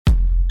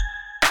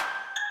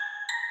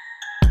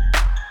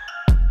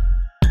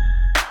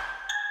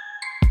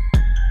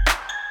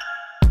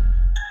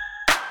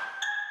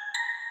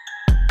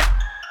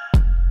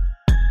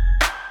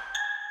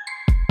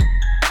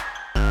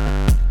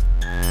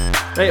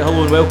Right,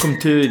 hello and welcome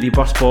to the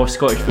Bus Boss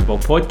Scottish Football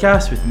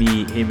Podcast with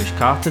me, Hamish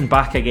Carton,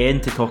 back again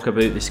to talk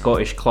about the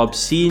Scottish club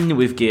scene.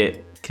 We've got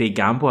Craig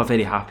Gamble, a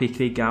very happy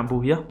Craig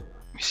Gamble here.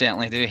 We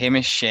certainly do,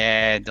 Hamish.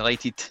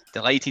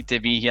 Delighted to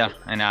be here,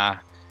 and I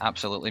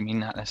absolutely mean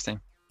that this time.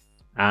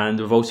 And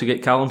we've also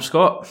got Callum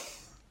Scott.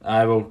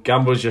 Well,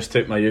 Gamble's just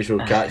took my usual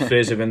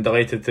catchphrase. I've been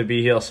delighted to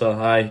be here,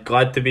 so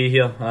glad to be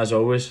here as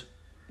always.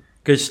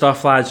 Good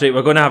stuff, lads. Right,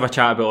 we're going to have a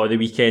chat about all the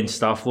weekend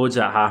stuff. Loads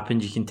that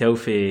happened. You can tell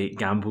from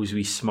Gamble's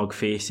wee smug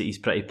face that he's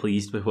pretty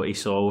pleased with what he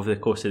saw over the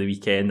course of the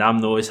weekend. I'm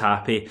not as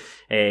happy,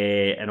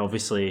 and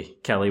obviously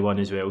Kelly won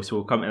as well, so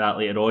we'll come to that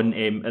later on.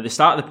 At the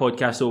start of the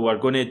podcast, though, we're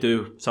going to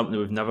do something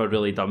we've never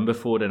really done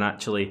before and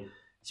actually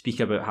speak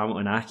about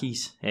Hamilton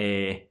Accies,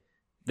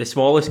 the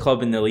smallest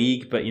club in the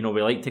league, but you know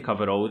we like to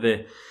cover all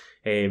the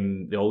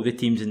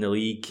teams in the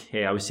league.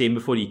 I was saying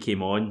before you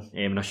came on,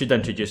 and I should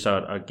introduce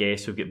our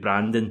guest. We've got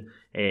Brandon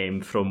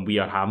from We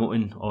Are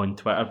Hamilton on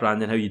Twitter.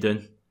 Brandon, how you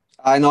doing?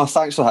 I know,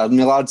 thanks for having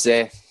me, lads.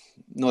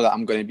 Know that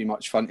I'm going to be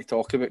much fun to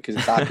talk about because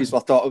it's Accies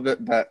we're talking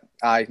about, but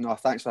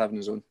thanks for having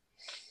us on.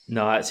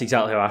 No, that's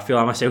exactly how I feel.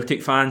 I'm a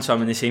Celtic fan, so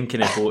I'm in the same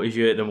kind of boat as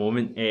you at the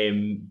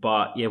moment.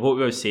 But yeah, what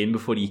we were saying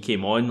before you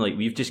came on, like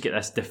we've just got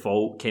this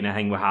default kind of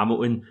thing with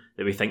Hamilton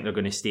that we think they're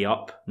going to stay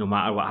up no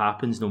matter what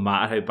happens, no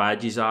matter how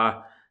bad you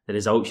are. The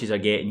results you are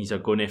getting, you are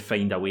going to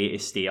find a way to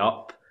stay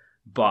up.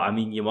 But I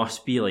mean, you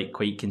must be like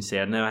quite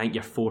concerned now. I think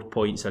you're 4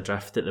 points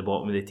adrift at the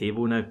bottom of the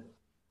table now.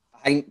 I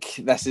think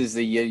this is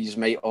the year you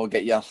might all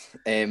get your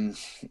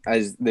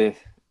as the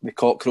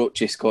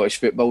cockroach of Scottish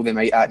football. They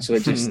might actually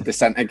just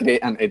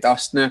disintegrate into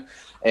dust now.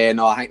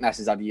 No, I think this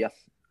is our year.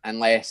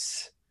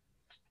 Unless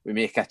we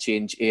make a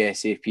change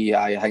ASAP,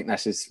 I think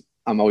this is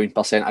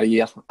 1,000,000% a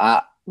year.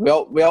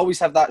 We always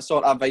have that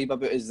sort of vibe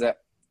about us that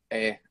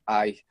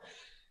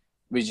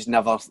we just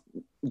never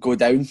go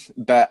down.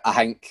 But I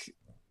think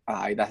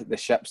the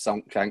ship's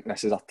sunk. I think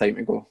this is our time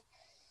to go.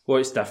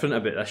 What's different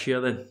about this year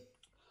then?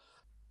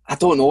 I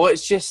don't know.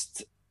 It's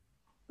just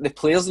the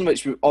players in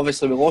which we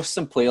lost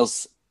some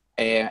players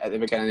at the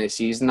beginning of the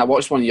season. I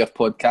watched one of your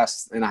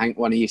podcasts and I think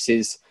one of you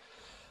says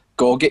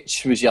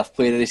Gogic was your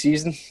player of the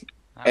season.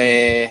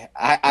 I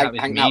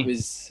think that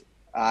was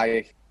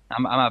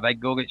I'm a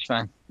big Gogic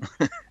fan.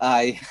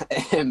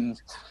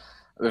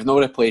 We've not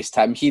replaced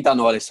him. He done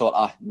all the sort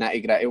of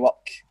nitty gritty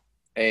work.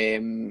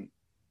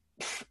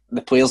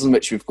 The players in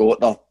which we've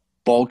got, they're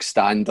bog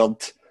standard,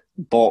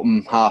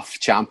 bottom half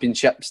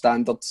championship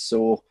standards.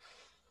 So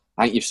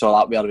I think you saw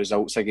that with our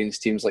results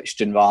against teams like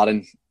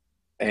Stranraer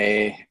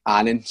and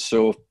Annan.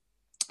 So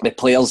the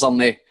players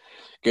aren't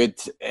good,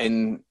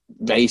 and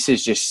Rice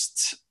is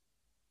just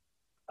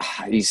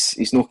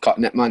he's not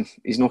cutting it, man.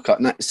 He's not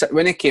cutting it. So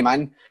when he came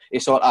in, he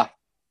sort of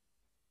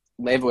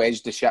level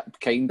edged the ship,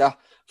 kinda.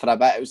 For a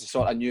bit, it was a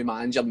sort of new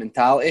manager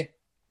mentality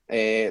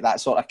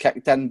that sort of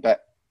kicked in,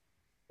 but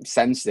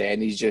since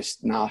then, he's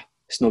just,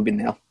 it's not been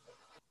there.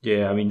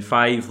 Yeah, I mean,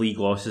 5 league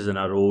losses in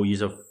a row. You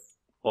have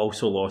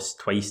also lost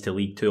twice to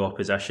League 2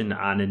 opposition,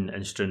 Annan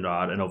and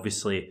Stranraer, and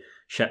obviously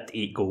shipped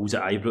 8 goals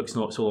at Ibrox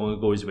not so long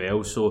ago as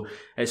well. So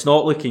it's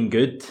not looking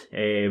good.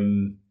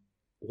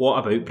 What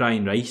about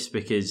Brian Rice?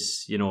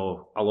 Because, you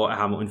know, a lot of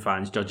Hamilton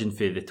fans, judging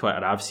for the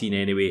Twitter I've seen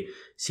anyway,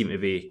 seem to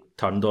be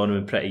turned on him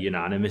and pretty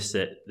unanimous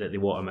that they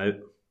want him out.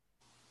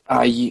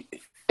 He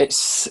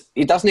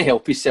doesn't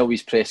help himself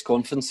his press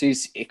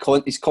conferences.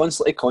 He's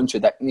constantly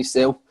contradicting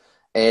himself.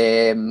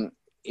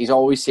 He's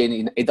always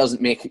saying he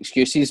doesn't make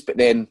excuses, but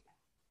then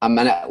a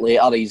minute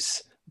later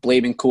he's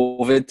blaming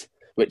COVID,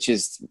 which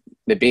is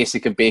the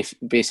basic of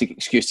basic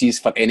excuses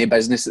for any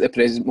business at the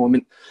present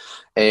moment.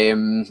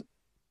 He's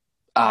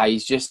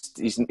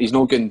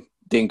not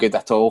doing good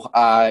at all.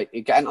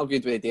 He got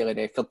interviewed with the Daily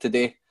Record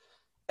today,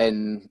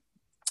 and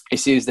he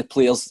says the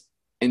players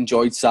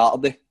enjoyed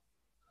Saturday.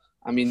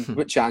 I mean,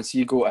 what chance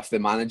you got if the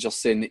manager's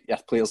saying that your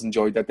players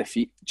enjoyed a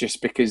defeat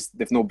just because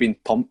they've not been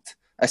pumped,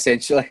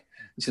 essentially?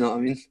 Do you know what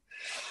I mean?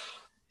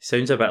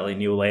 Sounds a bit like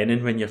Neil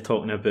Lennon when you're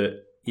talking about,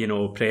 you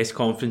know, press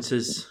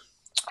conferences.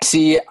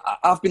 See,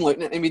 I've been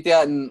looking at the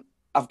media and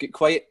I've got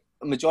quite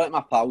a majority of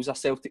my pals are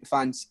Celtic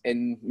fans,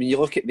 and when you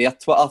look at their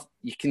Twitter,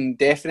 you can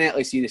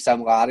definitely see the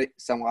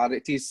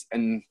similarities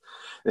in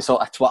the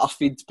sort of Twitter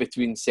feed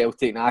between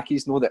Celtic and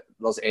Accies. Not that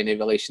there's any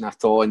relation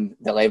at all in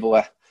the level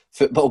of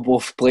football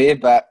both play,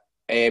 but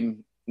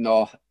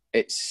no,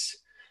 he's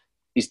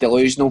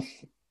delusional,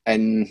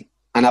 and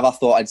I never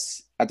thought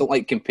I don't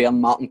like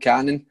comparing Martin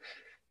Cannon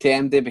to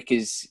MD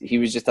because he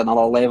was just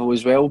another level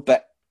as well,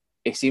 but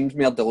he seems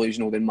more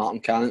delusional than Martin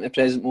Cannon at the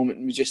present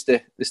moment with just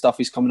the stuff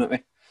he's coming out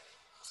with.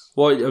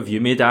 What have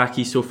you made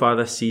Aki so far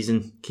this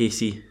season,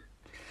 Casey?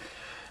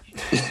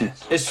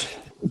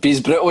 Be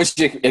as brutal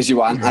as you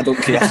want. I don't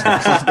care.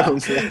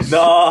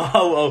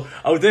 No,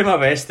 I'll do my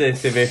best to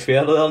be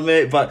fair there,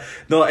 mate. But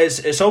no,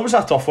 it's always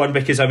a tough one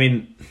because, I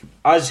mean,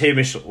 as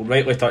Hamish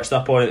rightly touched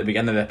upon at the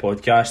beginning of the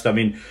podcast, I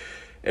mean,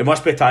 it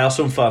must be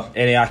tiresome for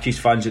any Accies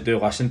fans that do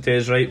listen to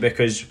us, right?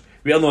 Because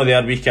we're not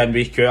there week in,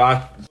 week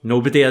out.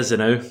 Nobody is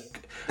now.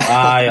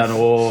 Aye, I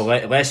know.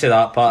 Less of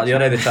that part. You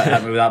already tried to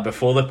hit me with that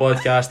before the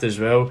podcast as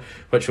well,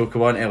 which we'll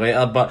come on to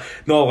later. But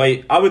no,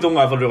 like, I would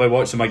only ever really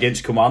watch them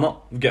against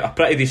Kilmarnock. Get a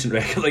pretty decent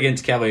record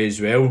against Kelly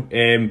as well.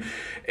 In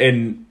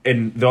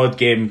the odd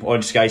game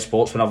on Sky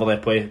Sports whenever they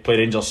play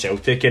Rangers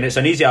Celtic, and it's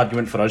an easy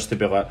argument for us to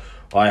be like,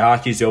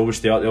 Hackies, they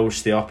always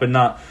stay up in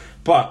that.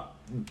 But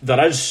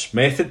there is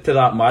method to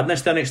that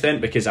madness to an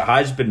extent, because it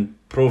has been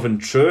proven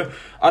true.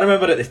 I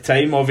remember at the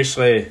time,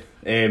 obviously,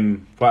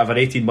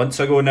 18 months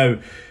ago now,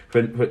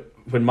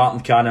 when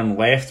Martin Cannon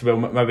left, well,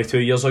 maybe 2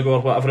 years ago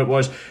or whatever it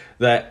was,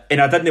 and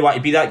I didn't want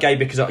to be that guy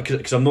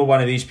because I'm not one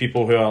of these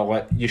people who are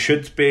like, you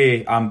should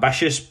be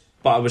ambitious,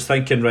 but I was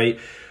thinking, right,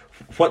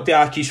 what do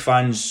Accies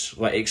fans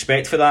like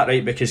expect for that,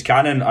 right? Because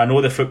Cannon, I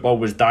know the football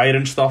was dire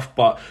and stuff,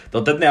 but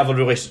there didn't ever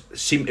really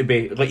seem to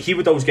be, like, he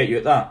would always get you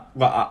at that.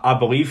 Like, I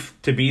believe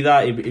to be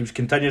that, he was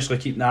continuously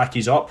keeping the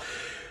Accies up,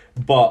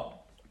 but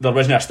there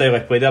wasn't a style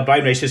of play there.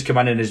 Brian Rice has come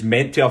in and is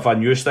meant to have a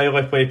new style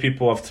of play.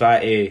 People have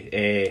tried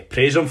to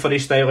praise him for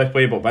his style of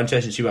play, but it'll be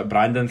interesting to see what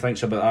Brandon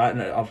thinks about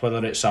that, or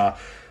whether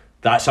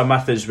that's a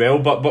myth as well.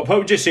 But what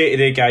would you say to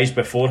the guys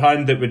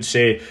beforehand that would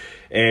say,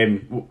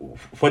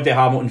 what do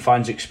Hamilton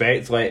fans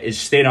expect? Like, is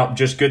staying up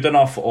just good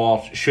enough,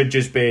 or should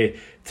just be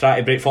try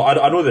to break fall?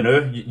 I know they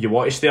know you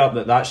want to stay up.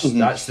 That's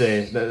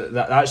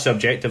the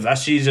objective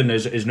this season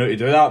is now to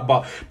do that.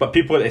 But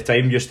people at the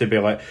time used to be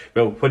like,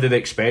 well, what do they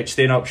expect?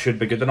 Staying up should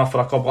be good enough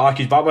for a couple of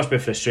Accies. That must be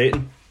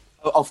frustrating.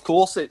 Of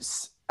course, it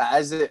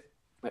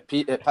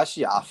pisses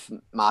you off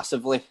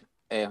massively.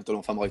 I don't know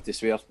if I'm allowed to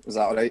swear. Is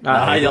that all right?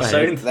 Aye, you're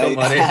sound. Don't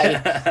worry.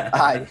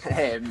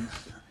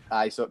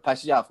 Aye, so it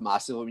pisses you off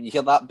massively when you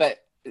hear that.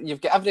 But you've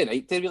got every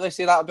right to really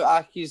say that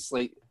about Accies.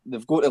 Like,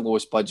 they've got the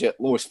lowest budget,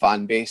 lowest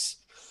fan base,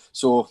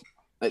 so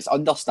it's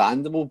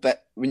understandable.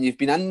 But when you've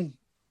been in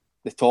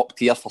the top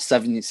tier for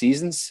 7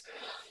 seasons,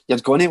 you're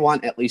going to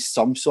want at least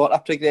some sort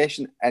of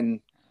progression, and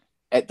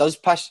it does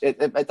piss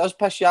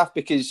you off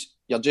because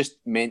you're just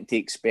meant to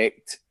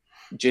expect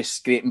just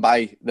scraping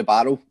by the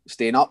barrel,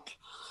 staying up.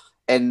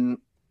 And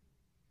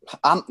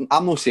I'm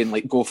not saying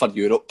like go for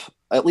Europe,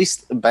 at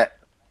least, but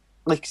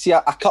like, see,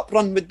 a cup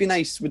run would be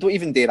nice. We don't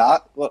even do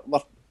that. We're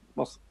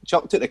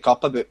chucked out the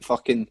cup about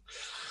fucking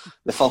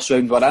the first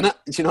round we're in it.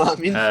 Do you know what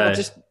I mean? We're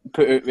just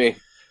put out with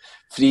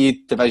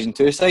 3 Division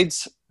 2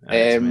 sides.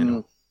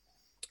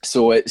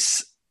 So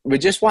we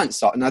just want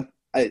something.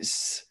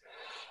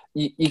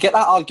 You get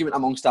that argument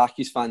amongst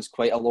Accies fans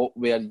quite a lot,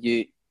 where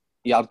you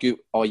argue,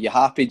 oh, you're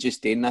happy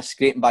just doing this,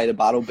 scraping by the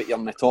barrel, but you're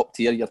in the top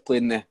tier, you're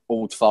playing the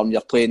Old Firm,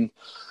 you're playing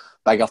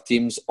bigger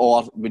teams,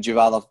 or would you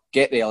rather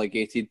get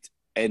relegated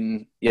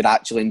and you're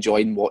actually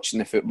enjoying watching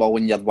the football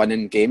when you're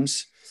winning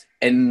games?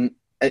 And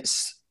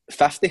it's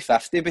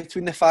 50-50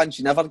 between the fans.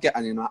 You never get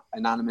an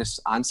unanimous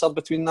answer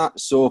between that.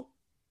 So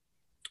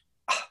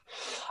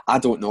I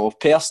don't know.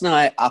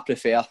 Personally, I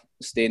prefer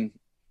staying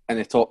in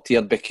the top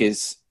tier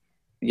because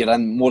you're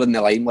more in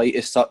the limelight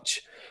as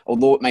such.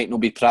 Although it might not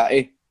be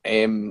pretty,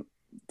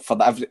 for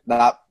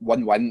that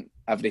one win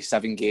every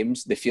 7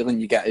 games, the feeling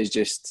you get is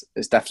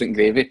different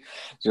gravy. Do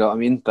you know what I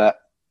mean? But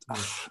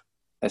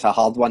it's a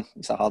hard one.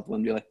 It's a hard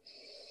one, really.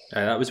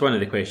 That was one of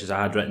the questions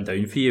I had written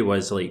down for you,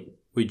 was like,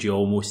 would you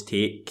almost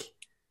take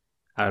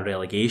a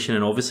relegation?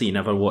 And obviously you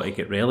never want to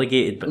get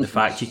relegated, but the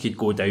fact you could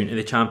go down to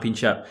the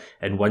Championship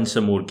and win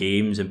some more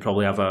games and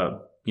probably have a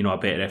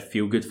better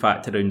feel-good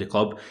factor around the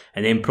club,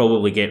 and then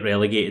probably get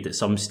relegated at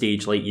some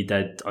stage like you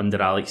did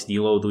under Alex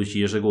Neil all those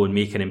years ago, and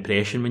make an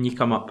impression when you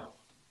come up.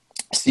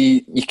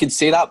 See, you could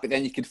say that, but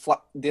then you could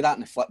do that on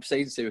the flip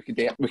side and say we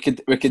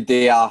could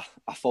do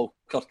a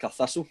Falkirk or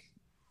Thistle.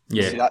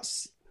 Yeah.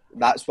 See,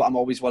 that's what I'm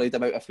always worried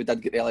about if we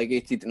did get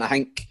relegated. And I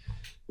think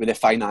with the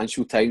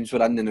financial times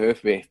we're in the now,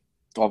 with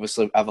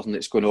obviously everything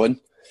that's going on,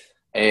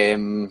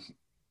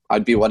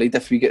 I'd be worried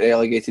if we get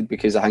relegated,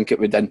 because I think it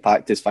would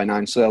impact us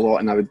financially a lot,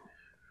 and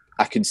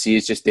I could see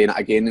us just doing it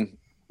again and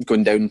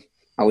going down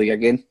a league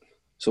again.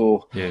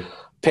 So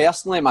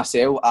personally,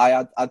 myself,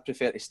 I'd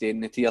prefer to stay in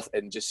the tier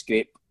and just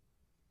scrape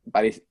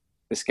by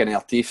the skin of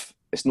our teeth.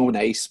 It's no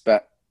nice,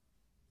 but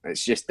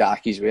it's just the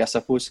Accies way, I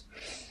suppose.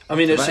 I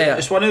mean,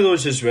 it's one of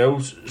those as well.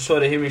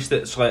 Sorry, Hamish,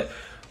 that's like,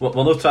 we're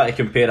not trying to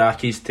compare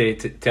Accies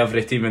to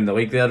every team in the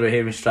league there, with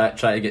Hamish trying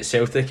to get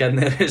Celtic in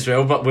there as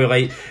well, but we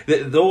like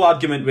the whole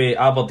argument with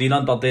Aberdeen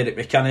under Derek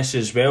McInnes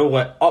as well,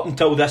 like, up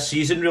until this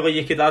season really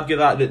you could argue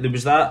that there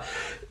was that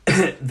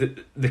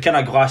the kind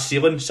of glass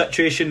ceiling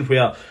situation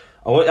where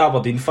a lot of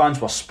Aberdeen fans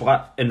were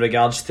split in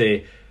regards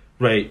to,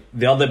 right,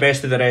 they're the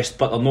best of the rest,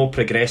 but they're not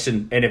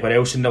progressing anywhere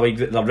else in the league.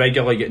 They're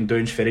regularly getting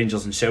downs for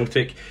Rangers and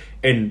Celtic.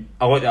 And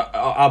a lot of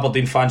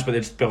Aberdeen fans, but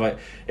they'd be like,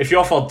 if you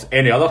offered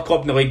any other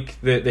club in the league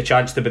the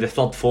chance to be the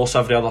third force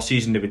every other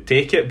season, they would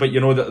take it. But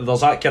you know,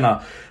 there's that kind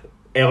of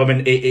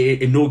element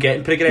in no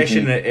getting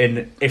progression,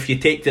 and if you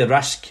take the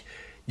risk,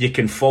 you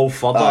can fall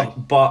further.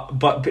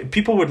 But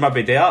people would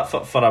maybe do that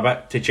for a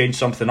bit to change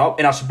something up,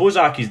 and I suppose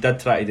Accies did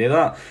try to do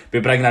that by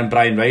bringing in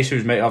Brian Rice,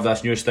 who might have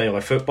this new style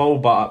of football,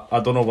 but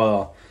I don't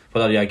know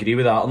whether you agree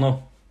with that or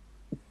not.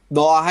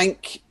 No, I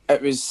think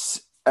it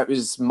was it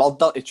was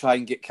murder to try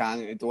and get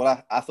Cannon to the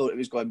door. I thought it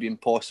was going to be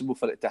impossible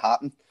for it to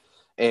happen.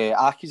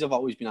 Accies have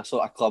always been a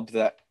sort of club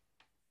that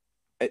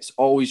it's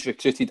always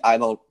recruited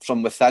either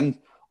from within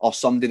or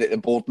somebody that the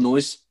board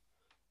knows.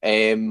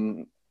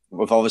 We've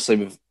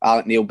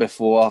Alec Neil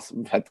before,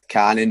 we've had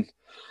Cannon.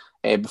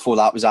 Before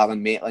that was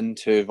Alan Maitland,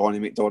 who Ronnie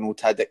McDonald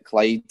had at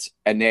Clyde.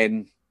 And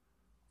then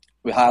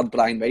we hired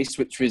Brian Rice,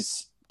 which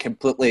was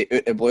completely out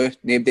of the blue.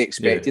 Nobody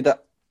expected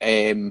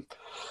it.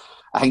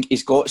 I think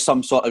he's got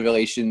some sort of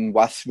relation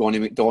with Ronnie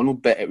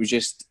McDonald, but it was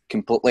just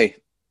completely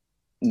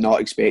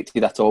not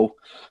expected at all.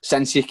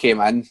 Since he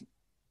came in,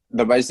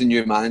 there was the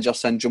new manager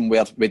syndrome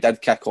where we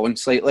did kick on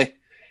slightly.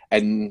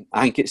 And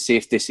I think it's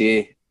safe to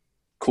say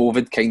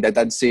COVID kind of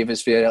did save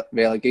us for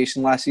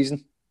relegation last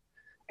season.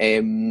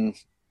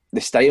 The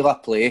style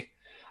of play,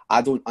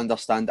 I don't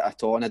understand it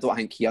at all, and I don't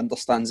think he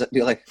understands it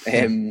really.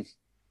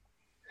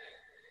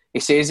 He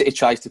says that he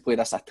tries to play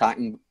this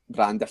attacking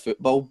brand of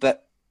football,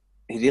 but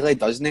he really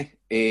doesn't.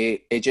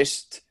 He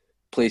just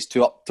plays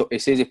two up top. He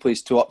says he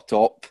plays two up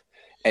top,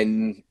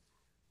 and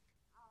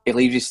he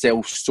leaves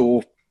himself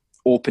so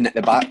open at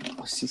the back.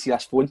 See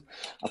this phone?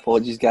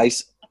 Apologies,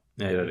 guys.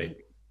 Yeah, you're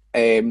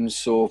right.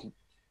 So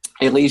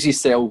he leaves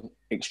himself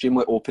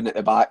extremely open at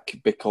the back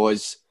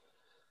because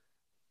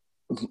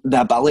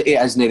the ability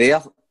isn't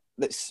there.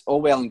 That's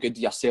all well and good,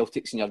 your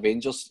Celtics and your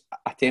Rangers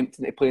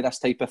attempting to play this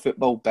type of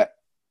football, but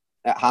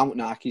at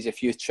Hamilton Accies,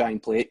 if you try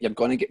and play it, you're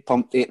going to get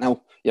pumped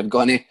 8-0. You're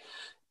going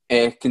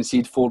to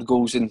concede 4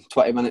 goals in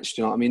 20 minutes.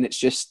 Do you know what I mean? It's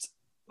just,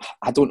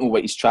 I don't know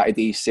what he's trying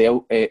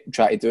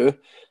to do,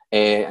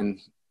 and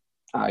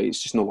it's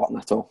just not working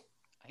at all.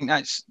 I think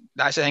that's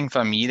the thing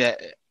for me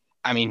that,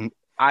 I mean,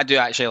 I do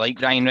actually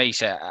like Ryan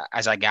Rice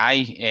as a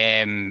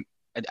guy.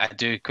 I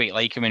do quite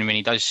like him, and when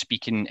he does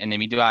speak in the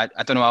media,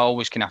 I don't know, I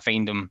always kind of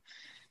find him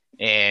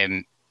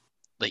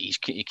like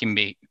he can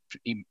be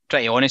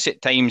pretty honest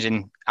at times,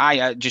 and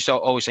I just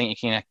always think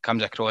he kind of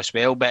comes across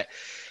well. But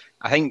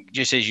I think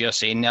just as you're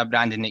saying there,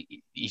 Brandon,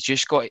 he's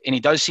just got, and he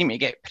does seem to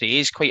get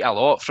praised quite a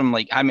lot from,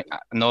 like, I'm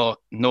no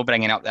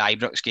bringing up the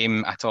Ibrox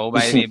game at all,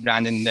 by the way,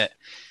 Brandon, that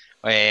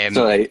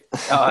Right.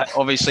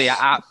 obviously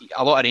a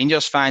lot of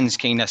Rangers fans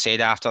kind of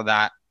said after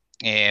that,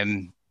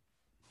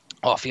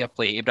 fair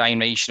play to Brian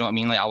Rice, you know what I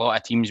mean? Like, a lot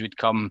of teams would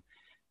come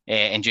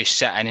and just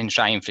sit in and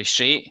try and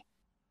frustrate.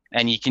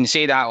 And you can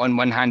say that on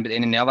one hand, but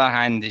then on the other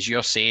hand, as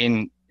you're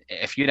saying,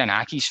 if you're an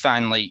Accies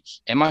fan, like,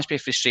 it must be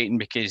frustrating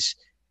because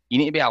you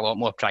need to be a lot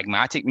more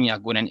pragmatic when you're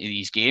going into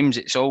these games.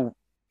 It's all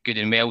good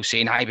and well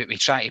saying, "Hi, but we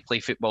try to play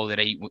football the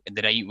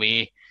right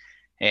way,"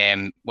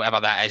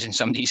 whatever that is in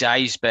somebody's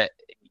eyes. But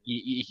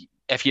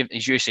if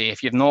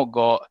you've not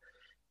got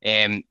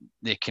the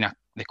kind of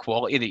the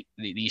quality that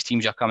these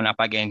teams are coming up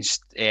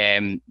against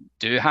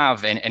do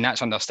have, and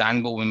that's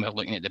understandable when we're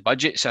looking at the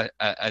budgets of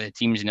the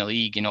teams in the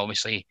league, and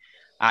obviously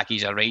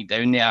Accies are right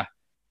down there.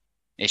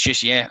 It's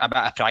just, a bit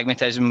of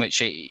pragmatism, which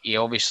he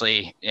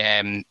obviously,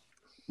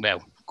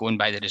 going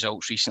by the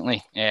results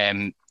recently,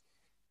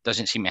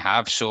 doesn't seem to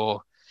have.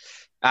 So,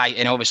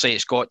 and obviously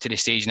it's got to the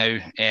stage now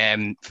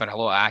for a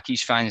lot of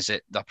Accies fans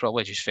that they're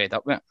probably just fed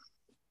up with it.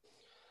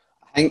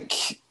 I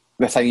think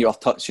the thing you were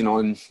touching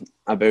on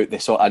about the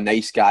sort of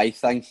nice guy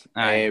thing,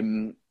 I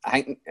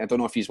don't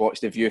know if he's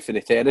watched The View for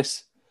the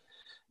Terrace.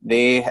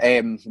 They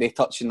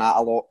touch on that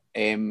a lot.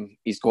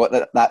 He's got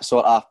that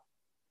sort of.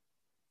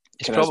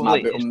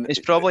 It's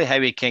probably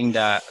how he kind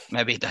of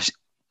maybe does.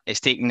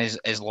 It's taken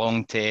as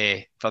long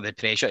for the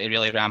pressure to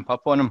really ramp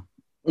up on him.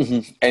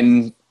 Mm-hmm.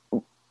 And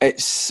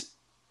it's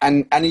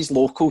in his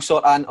local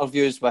sort of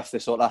interviews with the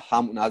sort of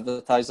Hamilton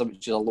Advertiser,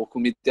 which is a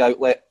local media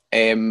outlet.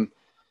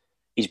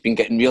 He's been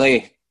getting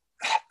really,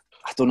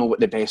 I don't know what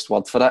the best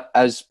word for it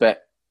is,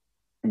 but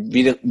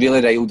really,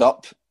 really riled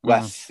up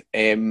with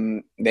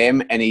them,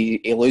 and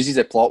he loses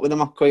the plot with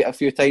them quite a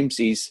few times.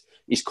 He's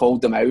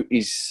called them out.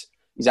 He's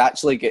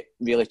actually get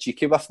really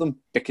cheeky with them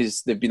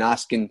because they've been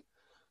asking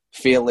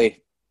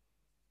fairly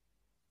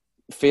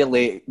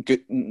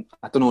good,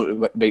 I don't know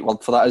what the right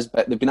word for that is,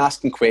 but they've been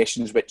asking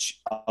questions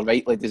which are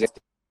rightly deserved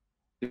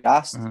to be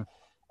asked.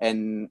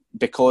 And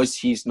because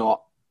he's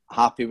not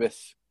happy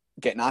with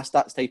getting asked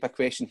that type of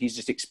question, he's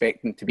just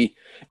expecting to be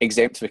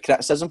exempt from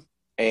criticism.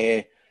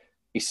 He's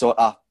sort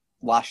of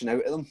lashing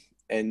out at them,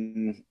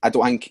 and I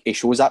don't think he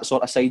shows that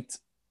sort of side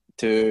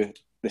to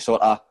the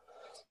sort of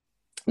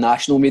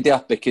national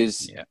media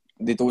because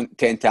they don't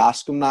tend to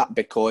ask him that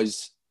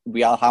because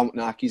we are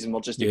Hamilton Accies and we're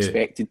just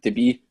expected to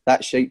be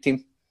that shite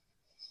team.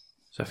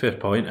 It's a fair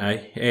point,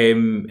 aye.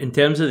 In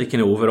terms of the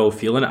kind of overall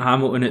feeling at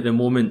Hamilton at the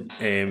moment,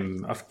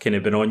 I've kind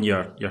of been on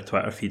your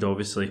Twitter feed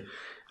obviously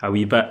a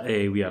wee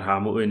bit. We are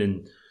Hamilton,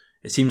 and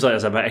it seems like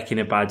there's a bit of kind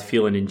of bad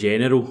feeling in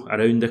general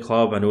around the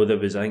club. I know I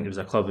think there was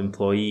a club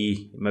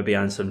employee maybe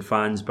answering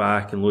fans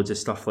back and loads of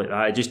stuff like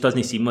that. It just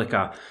doesn't seem like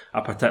a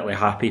particularly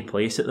happy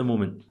place at the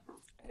moment.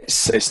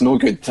 It's no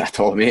good at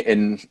all, mate,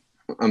 and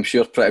I'm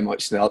sure pretty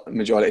much the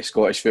majority of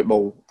Scottish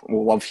football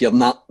will love hearing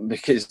that,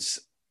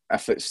 because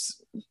if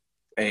it's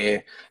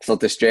for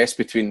distress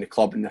between the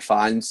club and the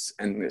fans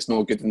and it's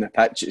no good in the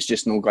pitch, it's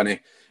just not going to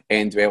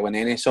end well in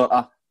any sort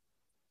of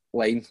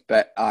line,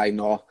 but I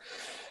know.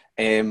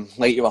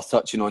 Like you were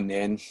touching on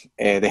then,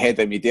 the head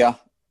of media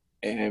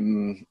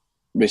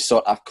was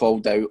sort of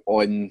called out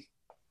on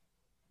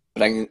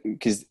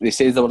because they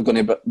said they were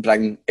going to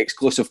bring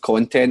exclusive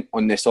content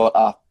on the sort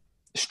of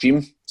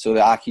stream, so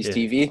the Aki's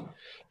TV,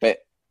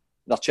 but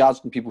they're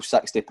charging people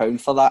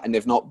 £60 for that, and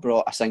they've not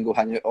brought a single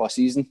thing out all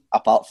season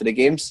apart for the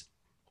games.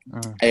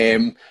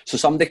 So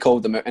somebody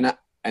called them out in it,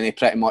 and he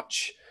pretty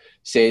much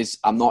says,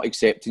 "I'm not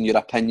accepting your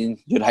opinion.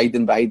 You're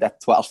hiding behind a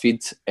Twitter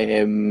feed."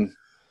 And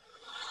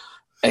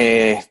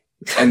it's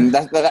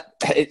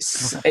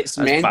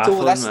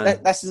mental.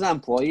 This is an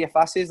employee. If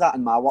I says that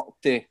in my work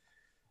to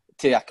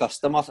a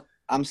customer,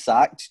 I'm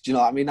sacked. Do you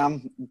know what I mean?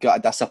 I'm got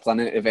a discipline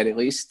at the very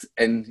least.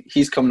 And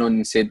he's coming on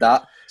and said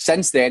that.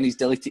 Since then, he's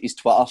deleted his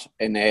Twitter,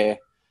 and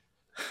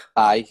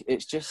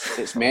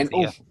it's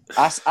mental.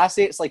 I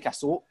say it's like a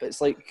soap.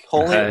 It's like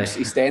Holly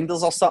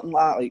EastEnders or something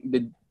like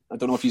that. I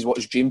don't know if he's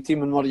watched Dream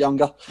Team when we were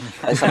younger.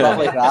 It's a bit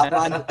like that,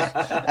 man.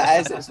 It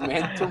is. It's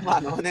mental,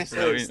 man.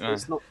 Honestly,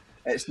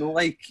 it's not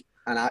like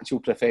an actual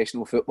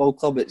professional football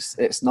club.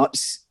 It's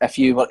nuts. If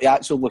you were to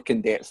actually look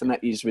in depth in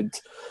it, you would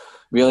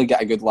really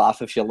get a good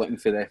laugh if you're looking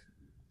for the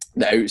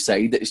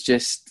outside. It's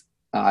just,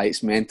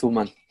 it's mental,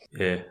 man.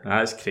 Yeah,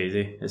 that's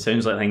crazy. It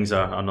sounds like things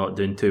are not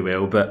doing too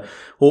well, but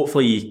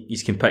hopefully you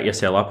can pick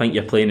yourself up. I think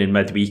you're playing in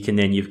midweek, and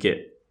then you've got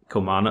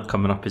Kilmarnock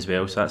coming up as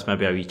well, so that's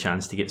maybe a wee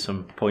chance to get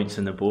some points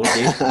on the board,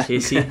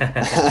 Casey?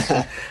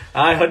 Aye,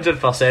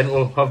 100%.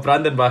 We'll have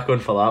Brandon back on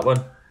for that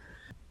one.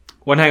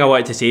 One thing I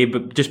wanted to say,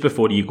 but just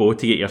before you go,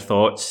 to get your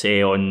thoughts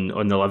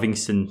on the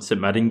Livingston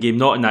St Mirren game,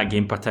 not in that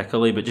game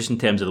particularly, but just in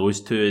terms of those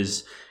two,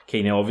 is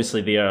kind of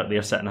obviously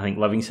they're sitting, I think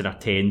Livingston are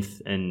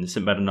 10th and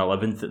St Mirren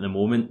 11th at the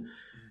moment.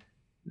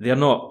 They're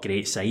not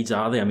great sides,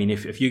 are they? I mean,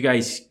 if you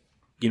guys,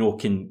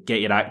 can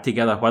get your act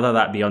together, whether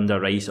that be under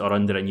Rice or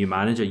under a new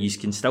manager, you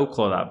can still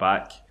claw that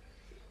back.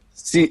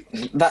 See,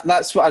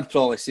 that's what I'd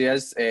probably say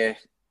is,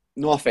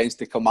 no offence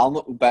to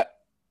Kilmarnock, but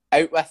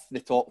out with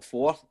the top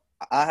four,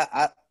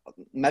 I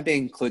maybe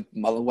include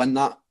Motherwell in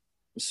that.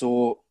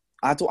 So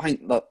I don't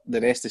think that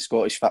the rest of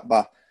Scottish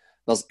football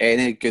there's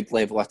any good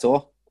level at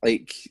all.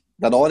 Like,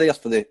 they're all there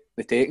for the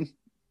taking,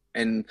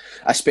 and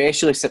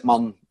especially St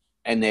Mirren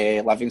and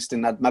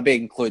Livingston. I'd maybe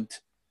include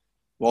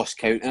Ross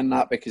County in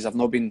that, because I've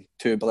not been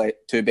too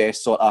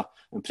best sort of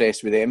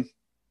impressed with them.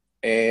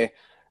 They're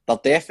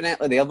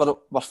definitely there.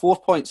 We're 4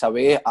 points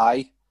away.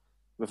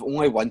 We've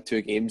only won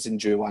 2 games and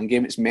drew 1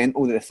 game. It's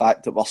mental, the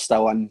fact that we're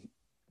still in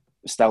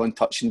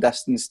touching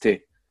distance to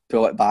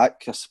pull it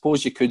back. I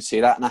suppose you could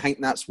say that, and I think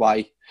that's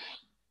why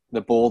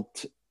the board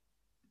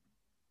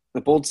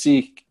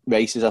see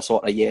Rice as a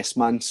sort of yes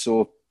man,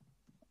 so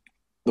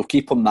they'll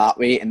keep him that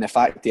way. And the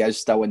fact he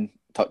is still in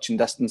touching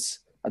distance,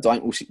 I don't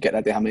think we'll get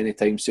rid of him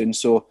anytime soon.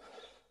 So,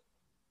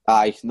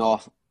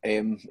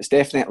 it's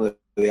definitely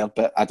there,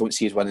 but I don't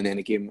see us winning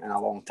any game in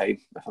a long time,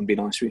 if I'm being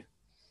honest with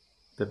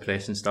you.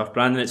 Depressing stuff.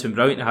 Brandon, it's been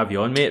brilliant to have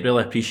you on, mate.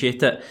 Really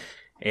appreciate it.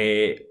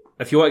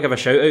 If you want to give a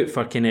shout out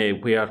for kind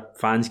of where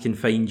fans can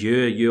find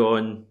you, are you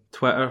on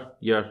Twitter?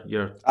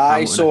 Your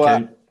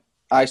account?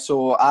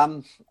 So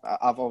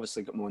I've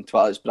obviously got my own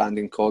Twitter. It's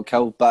Brandon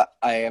Coghill, but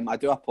I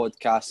do a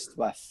podcast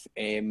with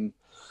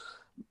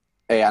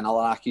another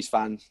Accies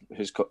fan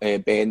who's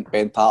Ben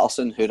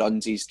Patterson, who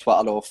runs his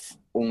Twitter off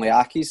Only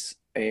Accies.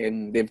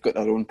 They've got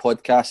their own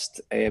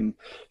podcast.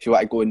 If you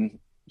want to go and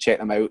check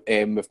them out,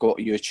 we've got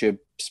YouTube,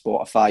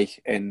 Spotify,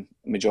 and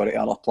majority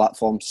of other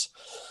platforms.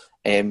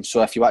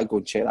 So if you want to go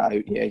and check that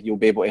out, you'll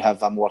be able to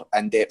have a more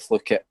in-depth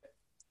look at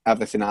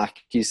everything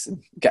Accies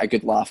and get a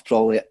good laugh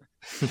probably at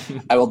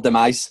our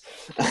demise.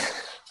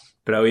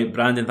 Brilliant.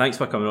 Brandon, thanks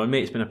for coming on,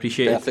 mate. It's been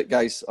appreciated. Perfect,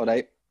 guys. All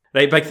right.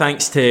 Right, big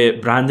thanks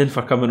to Brandon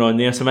for coming on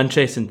there. Some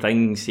interesting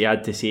things he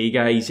had to say,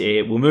 guys.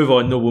 We'll move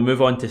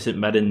on to St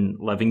Mirren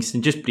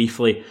Livingston. Just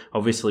briefly,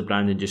 obviously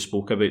Brandon just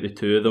spoke about the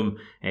two of them.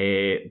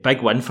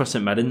 Big win for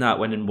St Mirren, that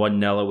winning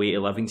 1-0 away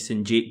to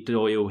Livingston. Jake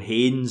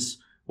Doyle-Haynes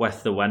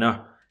with the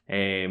winner.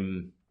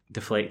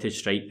 Deflected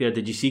strike there.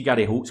 Did you see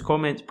Gary Holt's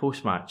comments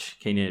post-match,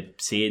 kind of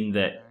saying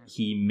that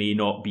he may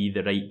not be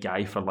the right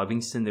guy for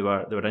Livingston? They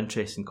were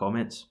interesting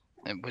comments.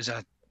 It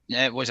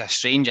was a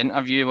strange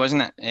interview,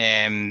 wasn't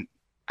it?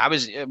 I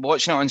was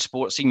watching it on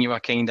Sports Scene. You were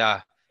kind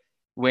of,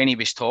 when he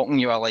was talking,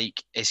 you were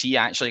like, is he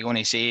actually going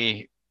to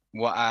say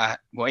what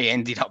he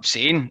ended up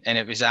saying? And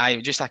it was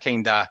just a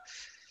kind of,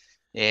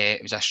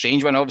 it was a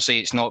strange one. Obviously,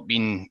 it's not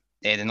been,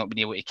 they've not been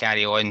able to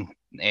carry on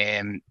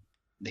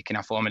the kind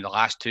of form of the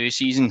last 2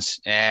 seasons.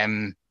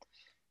 A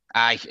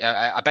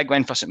big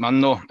win for St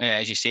Mirren though,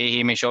 as you say,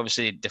 Hamish.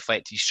 Obviously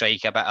deflected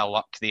strike, a bit of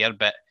luck there,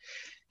 but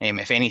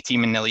if any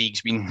team in the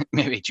league's been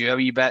maybe due a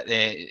wee bit,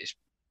 it's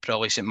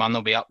probably St Mirren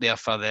will be up there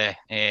for the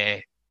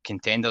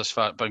contenders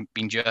for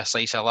being due a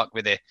slice of luck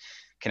with the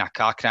kind of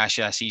car crash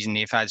of the season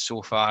they've had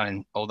so far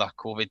and all their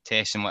COVID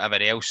tests and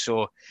whatever else.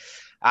 So,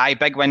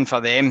 big win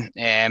for them.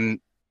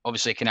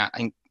 Obviously, I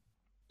think,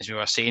 as we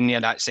were saying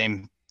there, that's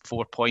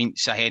 4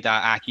 points ahead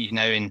of Accies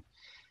now,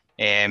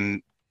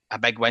 and a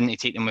big win to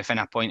take them within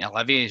a point of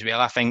Livy as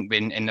well, I think.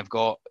 And they've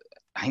got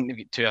I think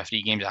they've got 2 or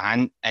 3 games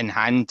in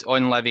hand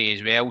on Livy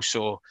as well.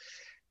 So,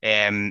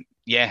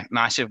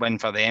 massive win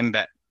for them.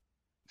 But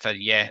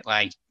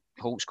like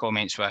Holt's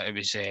comments were, it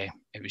was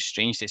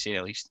strange to say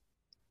the least.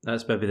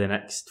 That's maybe the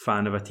next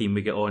fan of a team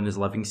we get on is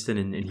Livingston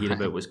and hear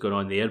about what's going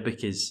on there,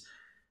 because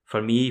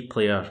for me,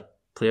 player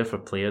for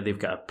player, they've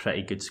got a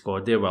pretty good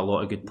squad there with a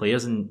lot of good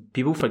players, and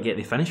people forget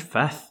they finished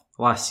 5th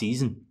last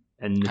season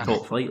in the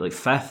top flight, like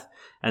 5th,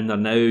 and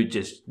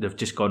they've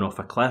just gone off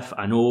a cliff.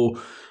 I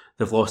know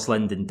they've lost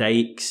Lyndon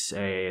Dykes,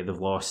 they've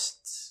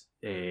lost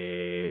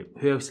who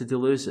else did they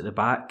lose at the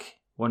back?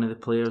 One of the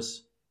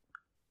players,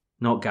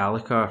 not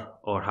Gallagher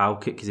or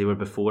Halkett, because they were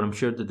before. I'm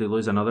sure did they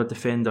lose another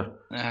defender?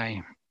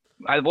 Aye.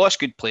 I lost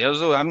good players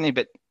though, haven't they?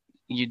 But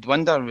you'd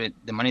wonder with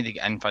the money they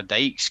get in for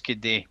Dykes,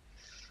 could they?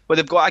 Well,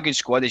 they've got a good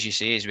squad, as you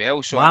say, as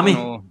well. So Lammy. I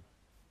don't know.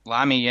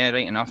 Lammy, yeah,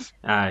 right enough.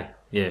 Aye,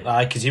 yeah.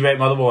 Aye, because he went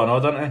Motherwell and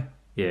all, didn't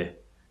he? Yeah.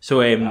 So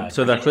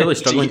they're clearly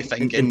struggling.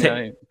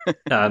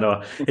 I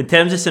know. In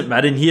terms of St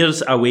Mirren,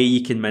 here's a way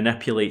you can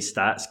manipulate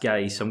stats,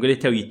 guys. So I'm going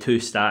to tell you 2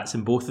 stats,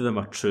 and both of them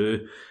are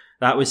true.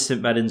 That was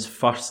St Mirren's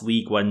first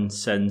league win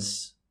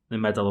since the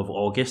middle of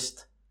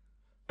August.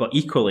 But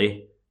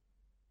equally,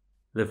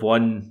 they've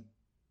won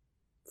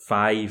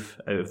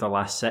 5 out of the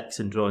last 6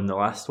 and drawn the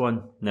last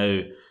one.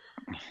 Now,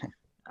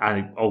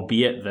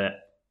 albeit that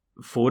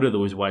 4 of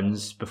those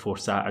wins before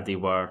Saturday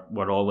were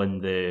all in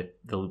the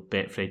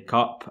Betfred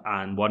Cup,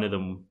 and 2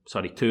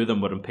 of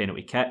them were in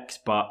penalty kicks,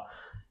 but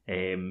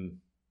they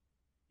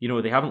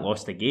haven't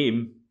lost a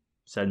game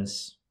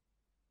since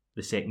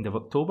the 2nd of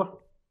October.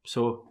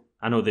 So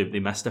I know they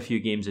missed a few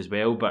games as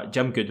well, but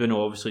Jim Goodwin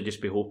will obviously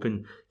just be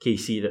hoping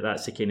KC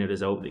that's the kind of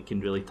result that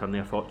can really turn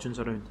their fortunes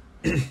around.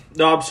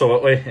 No,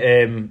 absolutely,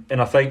 and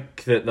I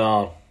think that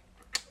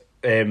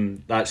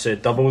that's a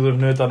double they've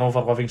now done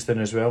over Livingston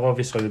as well.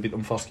 Obviously they beat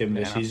them first game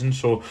of the season,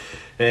 so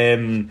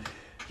and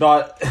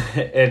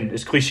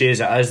as cliche as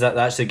it is,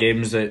 that's the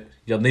games that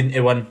you're needing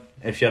to win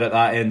if you're at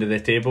that end of the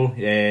table,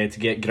 to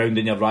get ground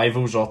in your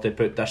rivals or to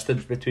put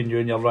distance between you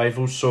and your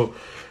rivals. So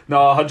no,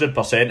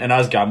 100%, and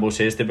as Gamble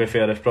says, to be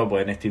fair, if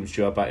probably any team's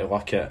due a bit of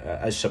luck, it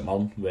is St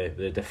Mirren with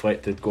the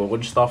deflected goal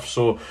and stuff.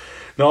 So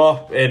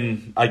no,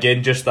 and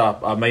again, just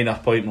a minor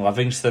point in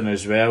Livingston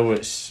as well,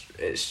 it's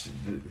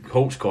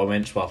Holt's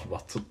comments were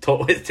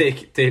totally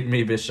take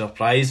me by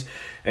surprise,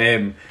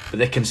 but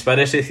the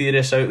conspiracy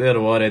theorists out there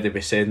will already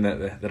be saying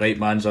that the right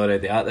man's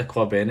already at the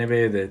club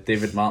anyway, the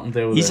David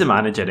Martindale. He's the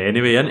manager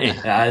anyway, isn't he?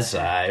 It is,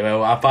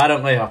 well,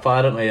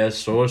 apparently is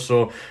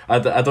so I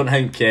don't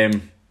think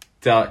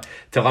to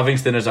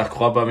Livingston as a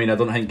club, I mean, I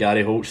don't think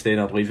Gary Holt staying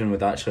or leaving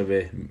would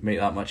actually make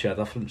that much of a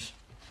difference.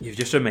 You've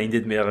just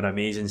reminded me of an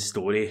amazing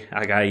story.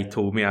 A guy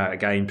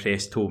in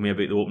press told me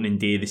about the opening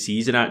day of the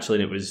season,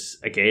 actually, and it was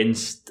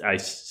against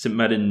St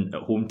Mirren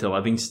at home to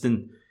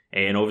Livingston.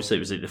 And obviously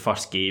it was like the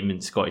first game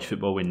in Scottish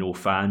football with no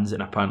fans,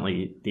 and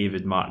apparently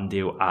David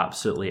Martindale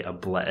absolutely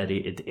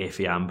obliterated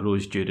Effie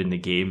Ambrose during the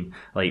game,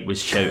 like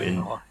was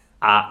shouting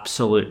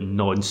absolute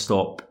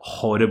non-stop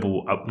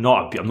horrible, I'm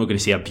not going to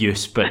say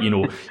abuse, but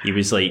he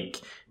was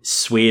like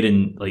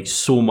swearing like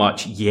so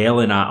much,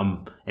 yelling at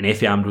him, and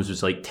Effie Ambrose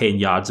was like 10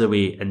 yards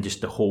away, and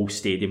just the whole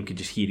stadium could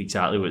just hear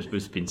exactly what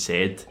was being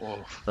said.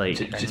 Like,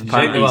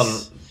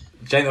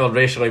 Gently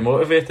racially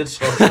motivated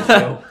sort of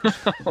well.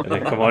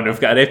 Come on,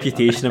 we've got a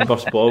reputation in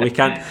Burst Ball. We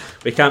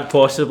can't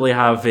possibly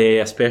have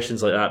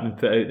aspersions like that being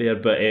put out there.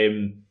 But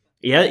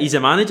he's a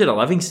manager at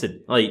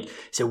Livingston. Like,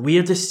 it's the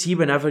weirdest to see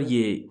whenever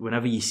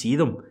you see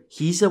them.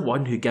 He's the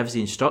one who gives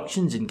the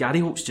instructions, and Gary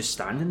Holt's just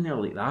standing there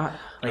like that.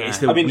 Like, it's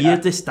the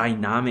weirdest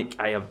dynamic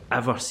I have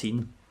ever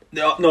seen.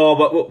 No,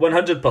 but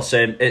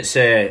 100%.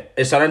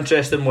 It's an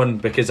interesting one,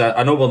 because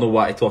I know we'll know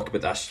what to talk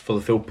about this for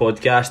the full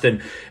podcast,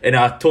 and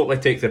I totally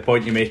take the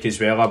point you make as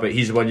well about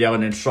he's the one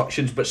yelling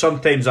instructions, but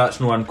sometimes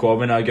that's no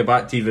uncommon. I go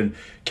back to even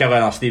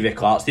Killen or Stevie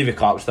Clark. Stevie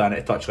Clark was standing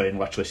at the touchline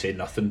literally saying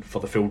nothing for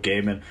the full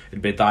game, and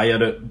it'd be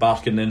Dyer out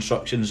barking the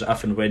instructions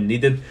if and when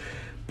needed.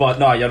 But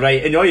no, you're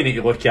right, and all you need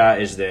to look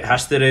at is the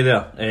history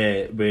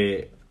there,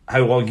 with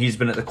how long he's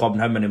been at the club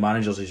and how many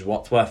managers he's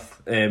worked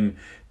with,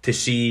 to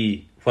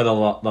see whether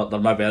there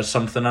maybe is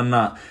something in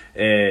that,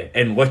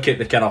 and look at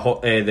the kind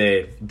of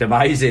the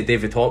demise of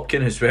David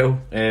Hopkin as well.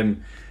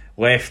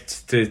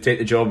 Left to take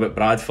the job at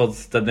Bradford,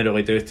 didn't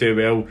really do too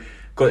well.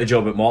 Got the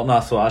job at Morton.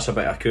 I thought that's a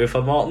bit of a coup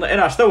for Morton, and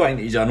I still think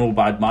he's a no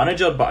bad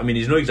manager, but I mean,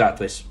 he's not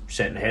exactly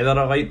setting Heather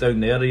alight down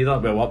there either.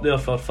 Well, up there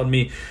for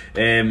me.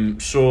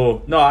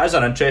 So no, it is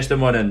an interesting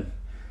one, and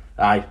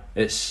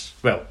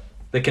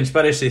the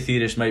conspiracy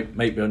theorists might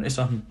be onto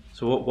something.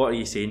 So what are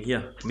you saying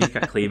here? Make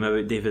a claim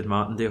about David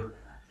Martindale.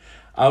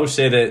 I'll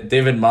say that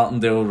David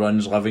Martindale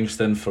runs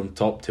Livingston from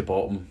top to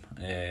bottom,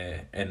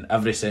 in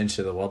every sense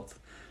of the word,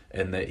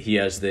 and that he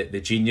is the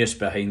genius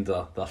behind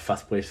their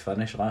 5th place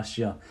finish last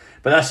year.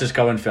 But this is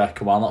coming from a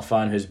Kilmarnock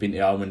fan who's been to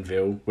Almond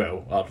Vale,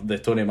 or the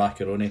Tony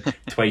Macaroni,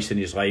 twice in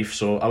his life,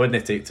 so I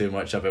wouldn't take too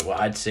much about what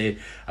I'd say.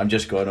 I'm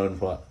just going on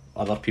what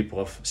other people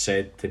have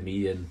said to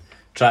me and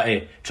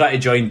try to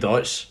join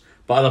dots,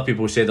 but other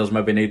people say there's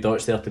maybe no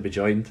dots there to be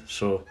joined,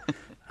 so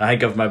I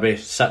think I've maybe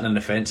sitting on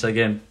the fence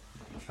again.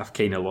 I've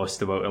kind of lost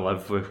the will to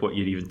live with what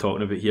you're even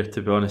talking about here,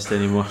 to be honest,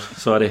 anymore.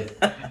 Sorry.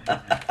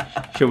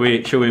 Shall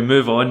we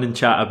move on and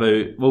chat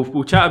about...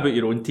 We'll chat about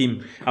your own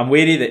team. I'm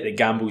wary that the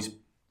Gamble's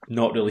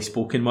not really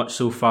spoken much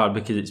so far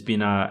because it's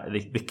been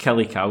the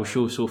Killy Cow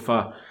show so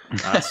far.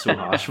 That's so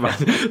harsh, man.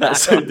 That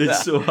sounded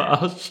so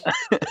harsh.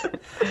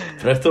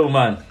 Brittle,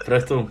 man.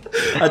 Brittle.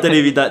 I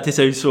didn't mean that to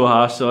sound so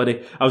harsh,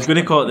 sorry. I was going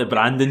to call it the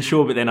Brandon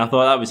show, but then I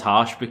thought that was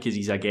harsh because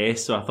he's a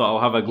guest, so I thought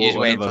I'll have a go He's on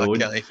went of for our own.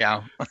 Killy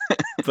Cow.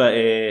 But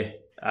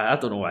I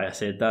don't know why I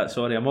said that,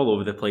 sorry, I'm all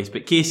over the place.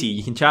 But Casey,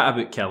 you can chat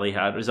about Killy,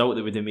 a result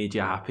that would have made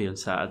you happy on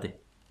Saturday.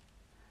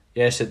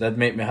 Yes, it did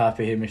make me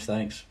happy, Hamish,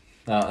 thanks.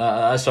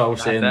 That's all I'm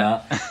saying,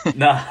 that.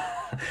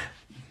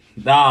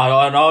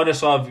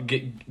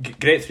 Honestly,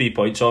 great 3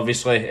 points,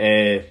 obviously.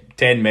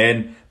 10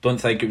 men, don't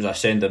think it was a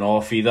sending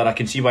off either. I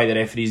can see why the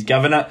referee's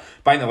given it,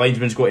 but I think the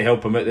linesman's got to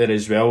help him out there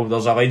as well.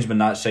 There's a linesman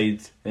that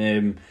side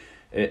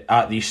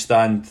at the east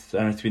stand,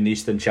 between the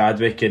east and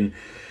Chadwick, and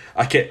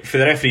for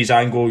the referee's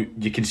angle,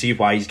 you can see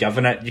why he's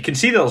given it. You can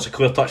see that there's a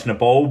clear touch in the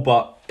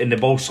ball, and the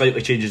ball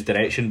slightly changes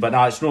direction, but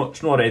it's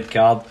not a red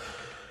card.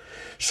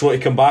 So to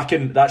come back,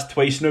 and that's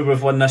twice now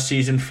we've won this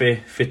season for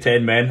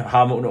 10 men.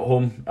 Hamilton at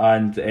home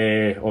and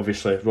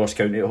obviously Ross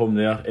County at home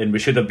there. And we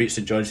should have beat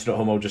St Johnstone at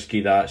home. I'll just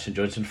give that St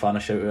Johnstone fan a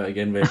shout out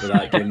again with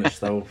that game that's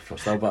still,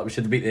 but we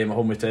should have beat them at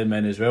home with 10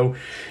 men as well.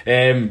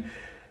 Great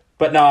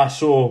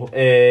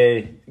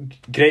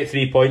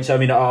 3 points. I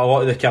mean, a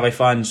lot of the Kelly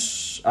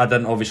fans, I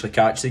didn't obviously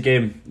catch the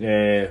game,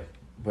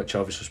 which I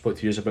obviously spoke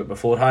to you about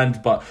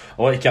beforehand, but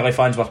a lot of Kelly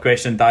fans were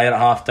questioning Dyer at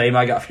half time.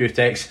 I got a few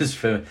texts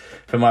from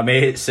my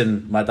mates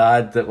and my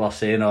dad that were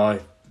saying, I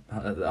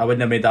wouldn't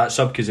have made that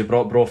sub because he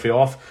brought Brophy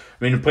off.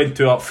 I mean, playing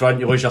two up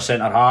front, you lose your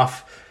centre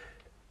half.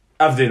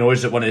 Everybody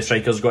knows that one of the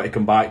strikers got to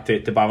come back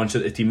to balance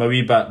out the team a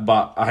wee bit,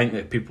 but I think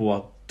that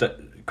people were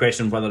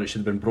questioning whether it should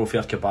have been Brophy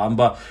or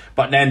Kabamba.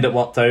 But in the end it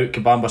worked out.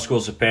 Kabamba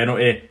scores the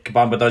penalty.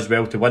 Kabamba does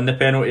well to win the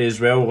penalty as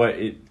well.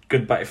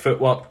 Good bit of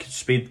footwork,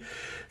 speed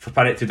for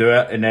Pinnock to do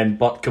it, and then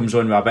Burt comes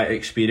on with a bit of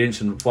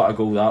experience, and what a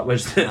goal that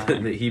was that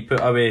he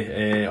put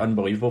away.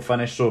 Unbelievable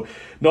finish. So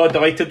not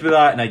delighted with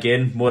that, and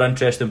again more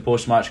interesting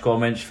post-match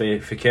comments for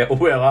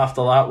Kettlewell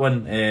after that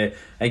one. I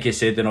think he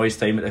said in all his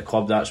time at the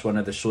club that's one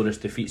of the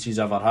sorest defeats he's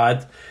ever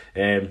had.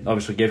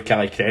 Obviously gave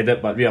Kelly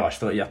credit, but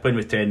realistically you're playing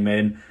with 10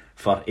 men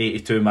for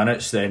 82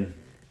 minutes, then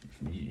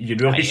you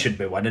really should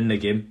be winning the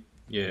game.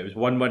 Yeah, it was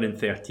 1-1 in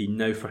 13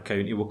 now for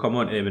County. We'll come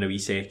on to them in a wee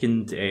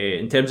second.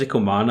 In terms of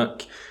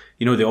Kilmarnock,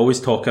 you know, they always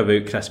talk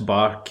about Chris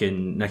Bark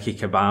and Nicky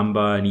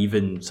Kabamba and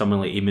even someone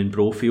like Eamon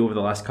Brophy over the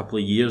last couple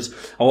of years.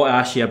 I want to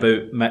ask you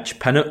about Mitch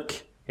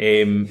Pinnock,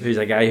 who's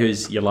a guy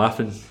you're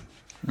laughing,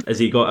 has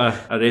he got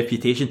a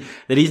reputation?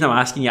 The reason I'm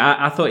asking you,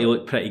 I thought he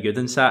looked pretty good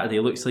on Saturday.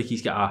 It looks like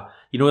he's got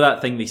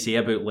that thing they say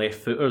about left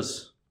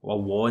footers, a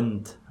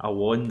wand of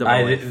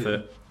a left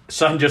foot.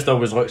 Son just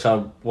always looks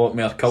a lot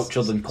more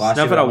cultured and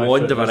classy. It's never a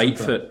wand of a right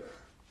foot.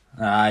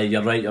 Aye,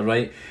 you're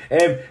right.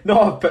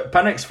 No,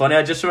 Pinnock's funny.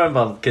 I just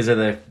remember because of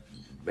the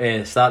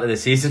start of the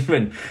season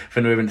when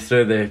we went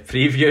through the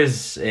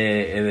previews,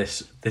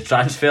 the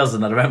transfers,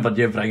 and I remembered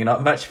you bringing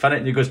up Mitch Pinnock,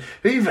 and he goes,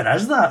 "Who even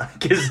is that?"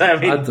 Because I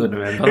don't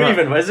remember. Who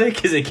even was he?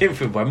 Because he came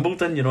from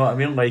Wimbledon. You know what I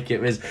mean? Like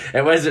it was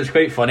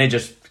quite funny,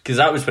 just because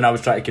that was when I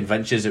was trying to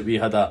convince you that we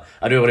had a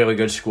really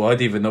good squad,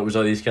 even though it was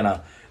all these kind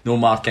of no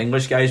mark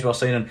English guys were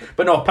signing.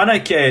 But no,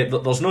 Pinnock,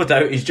 there's no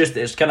doubt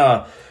it's kind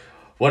of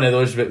one of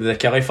those with the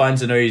Kelly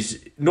fans, and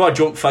he's not a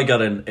joke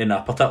figure in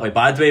a particularly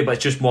bad way, but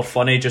it's just more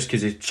funny just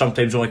because he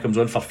sometimes only comes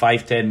on for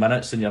 5-10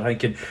 minutes, and you're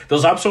thinking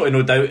there's absolutely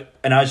no doubt.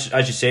 And as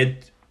you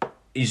said,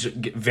 he's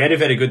very,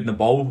 very good in the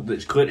ball.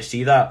 It's clear to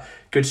see that.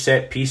 Good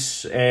set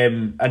piece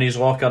in his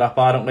locker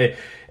apparently,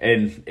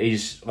 and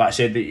he's, like I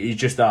said, he's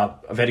just a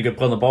very good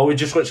player on the ball. He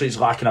just looks like he's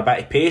lacking a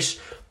bit of pace,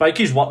 but I think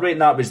his work rate in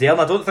that was there, and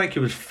I don't think he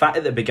was fit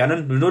at the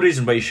beginning. There's no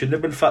reason why he shouldn't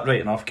have been fit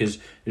right enough, because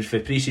it was for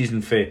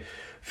pre-season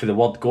for the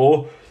word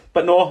go.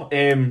 But no,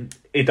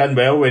 he done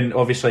well, and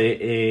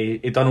obviously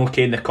he done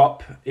okay in the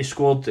cup. He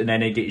scored, and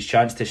then he got his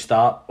chance to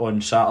start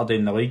on Saturday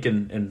in the league,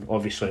 and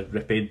obviously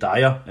repaid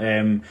Dyer.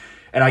 And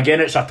again,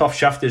 it's a tough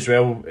shift as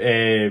well.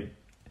 10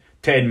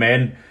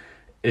 men,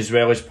 as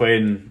well as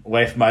playing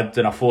left mid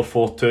in a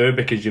 4-4-2,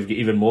 because you've got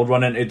even more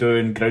running to do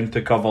and ground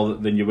to cover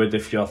than you would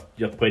if you're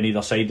playing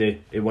either side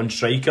of one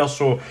striker.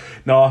 So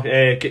no,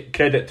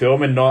 credit to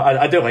him. And no,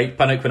 I do like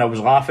Pinnock. When I was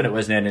laughing, it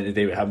wasn't anything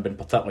to do with him being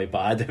particularly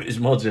bad. It was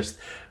more just,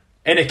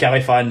 any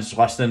Kelly fans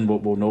listening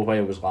will know why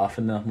I was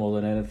laughing there more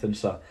than anything.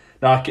 So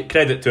no,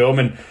 credit to him,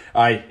 and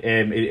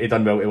he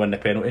done well to win the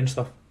penalty and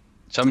stuff.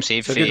 Some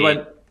save for,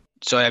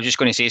 sorry, I was just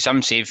going to say,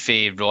 some save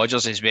for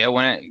Rodgers as well,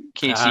 wasn't it?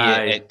 Casey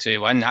at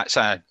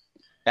 2-1.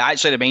 It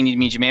actually reminded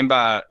me, do you remember,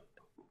 I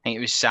think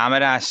it was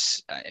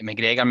Samaras,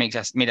 McGregor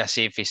made a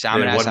save for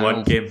Samaras.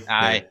 1-1 game.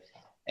 Aye.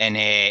 Yeah. And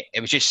it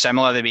was just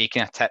similar the way he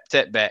kind of tipped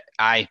it, but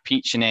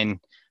Peach, and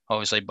then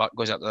obviously Buck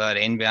goes up the other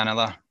end with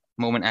another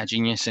moment of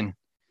genius and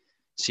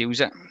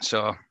seals it.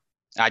 So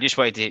I just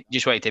wanted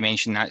to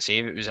mention that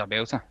save. It was a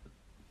belter.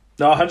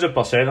 No,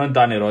 100% on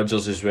Danny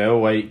Rodgers as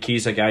well. Like,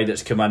 he's a guy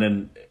that's come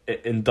in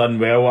and done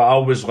well. I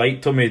always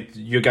liked him.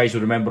 You guys will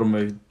remember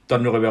him. He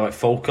done really well at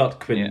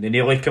Falkirk when they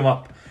nearly came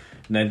up,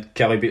 and then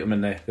Kelly beat them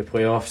in the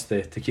playoffs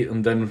to keep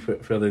them down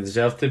where they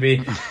deserve to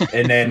be.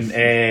 And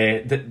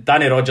then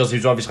Danny Rodgers,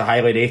 who's obviously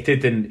highly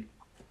rated, and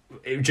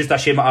it was just a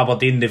shame at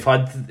Aberdeen they've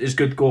had as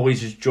good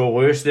goalies as Joe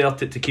Lewis there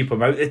to keep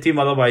him out of the team.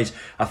 Otherwise,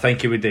 I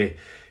think he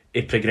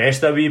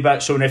progressed a wee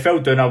bit. So when he fell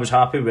down, I was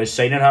happy with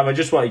signing him. I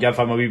just want to give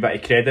him a wee bit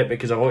of credit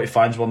because a lot of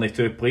fans weren't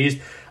too pleased.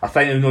 I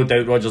think there's no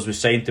doubt Rodgers was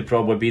signed to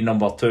probably be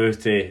number 2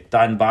 to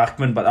Dan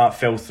Bachman, but that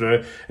fell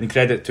through. And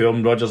credit to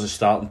him, Rodgers is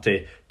starting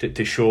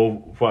to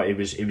show what he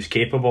was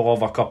capable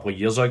of a couple of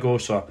years ago.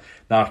 So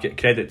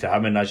credit to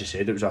him, and as you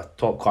said, it was a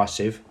top class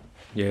save.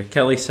 Yeah,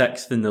 Kelly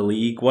 6th in the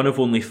league, one of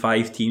only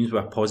 5 teams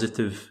with a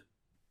positive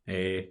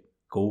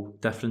goal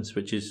difference,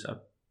 which is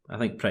I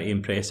think pretty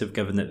impressive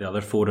given that the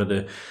other 4 are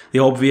the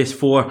obvious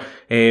 4.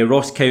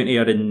 Ross County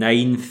are in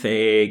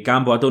 9th.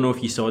 Gamble, I don't know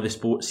if you saw the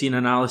sports scene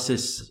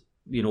analysis,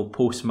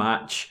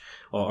 post-match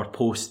or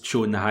post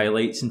showing the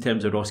highlights in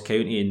terms of Ross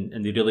County,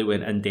 and they really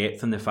went in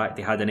depth on the fact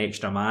they had an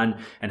extra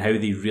man and how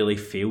they really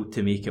failed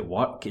to make it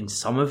work. And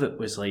some of it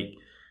was like,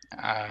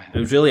 it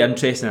was really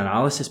interesting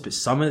analysis, but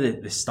some of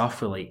the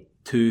stuff with like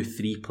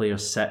 2-3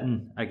 players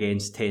sitting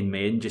against 10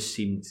 men just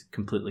seemed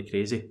completely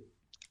crazy.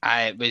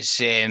 It was...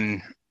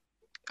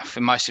 For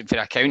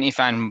a County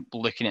fan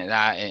looking at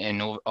that,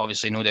 and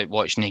obviously no doubt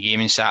watching the game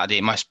on Saturday,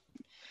 it must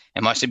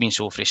have been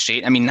so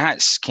frustrating. I mean,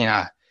 that's kind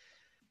of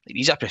like,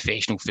 these are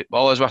professional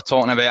footballers we're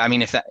talking about. I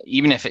mean,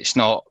 even if it's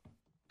not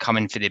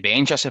coming for the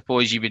bench, I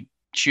suppose you would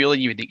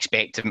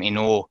expect them to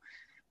know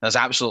there's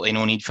absolutely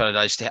no need for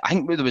us to. I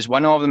think there was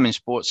one of them in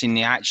sports, and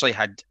they actually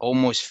had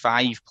almost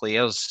 5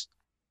 players,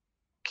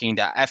 kind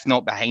of, if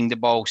not behind the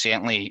ball,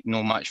 certainly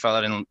no much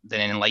further than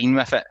in line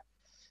with it.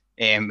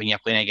 When you're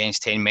playing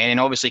against 10 men, and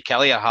obviously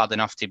Kelly are hard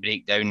enough to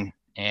break down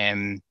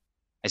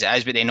as it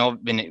is, but then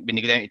when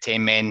they go down to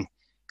 10 men,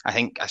 I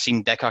think I've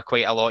seen Dicker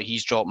quite a lot.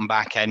 He's dropping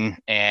back in,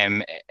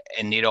 and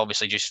they're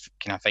obviously just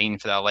kind of fighting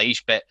for their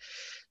lives. But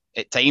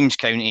at times,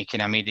 County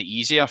kind of made it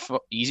easy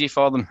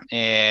for them,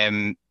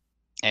 and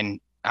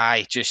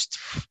they just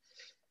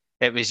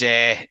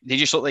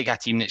look like a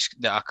team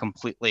that are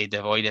completely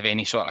devoid of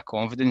any sort of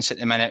confidence at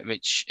the minute.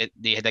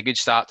 They had a good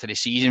start to the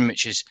season,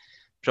 which is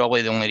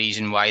probably the only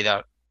reason why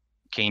they're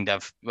I think they're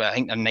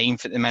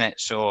 9th at the minute.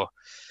 So,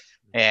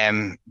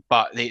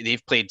 but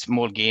they've played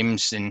more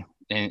games than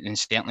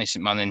certainly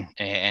St Mirren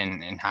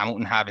and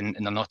Hamilton have, and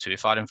they're not too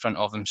far in front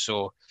of them.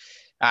 So,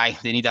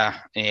 they need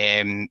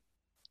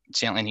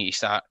certainly need to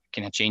start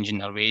kind of changing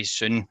their ways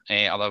soon.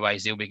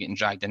 Otherwise, they'll be getting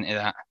dragged into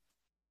that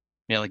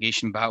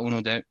relegation battle,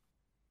 no doubt.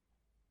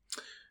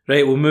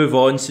 Right, we'll move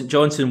on. St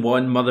Johnstone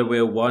 1,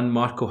 Motherwell 1.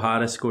 Mark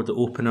O'Hara scored the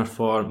opener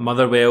for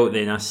Motherwell,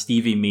 then a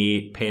Stevie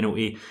May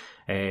penalty.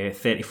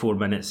 34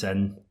 minutes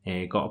in,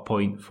 got a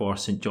point for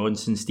St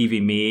Johnstone.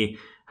 Stevie May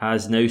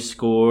has now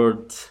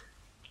scored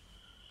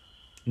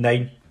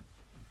 9.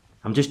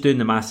 I'm just doing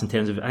the maths in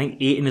terms of, I think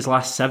 8 in his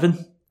last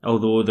 7,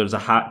 although there's a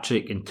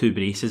hat-trick and 2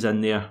 braces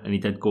in there, and he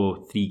did go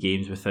 3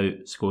 games without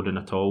scoring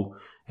at all.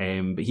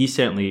 But he's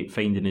certainly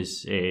finding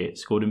his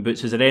scoring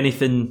boots. Is there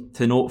anything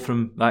to note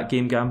from that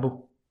game,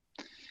 Gamble?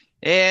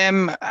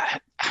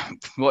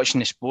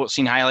 Watching the sports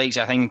scene highlights,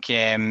 I think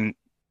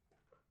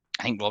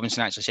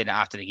Robinson actually said it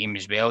after the game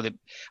as well.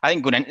 I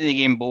think going into the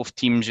game, both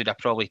teams would have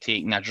probably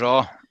taken a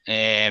draw.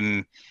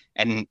 And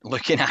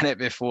looking at it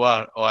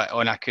before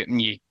on a coupon,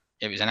 it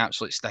was an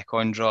absolute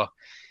stick-on draw.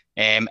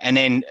 And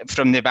then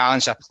from the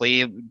balance of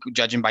play,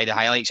 judging by the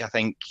highlights, I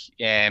think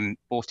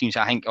both teams,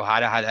 I think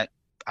O'Hara had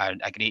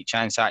a great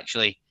chance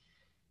actually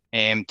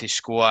to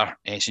score.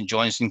 St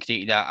Johnstone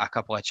created a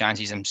couple of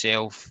chances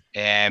himself.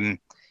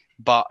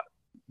 But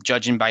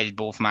judging by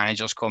both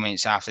managers'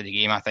 comments after the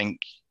game, I think,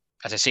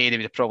 as I say, they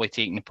would have probably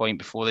taken the point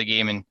before the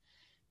game,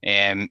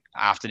 and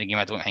after the game,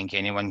 I don't think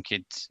anyone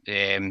could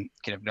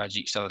have grudged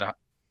each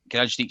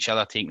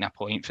other taking a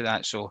point for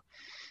that. So,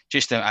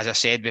 just as I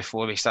said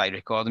before we started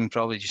recording,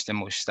 probably just the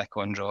most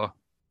stick-on draw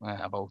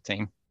of all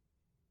time.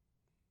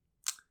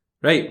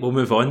 Right, we'll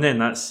move on then.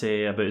 That's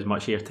about as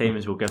much airtime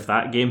as we'll give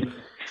that game.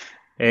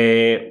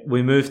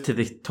 We move to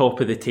the top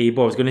of the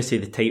table. I was going to say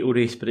the title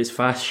race, but it's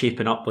fast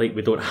shaping up like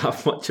we don't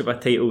have much of a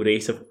title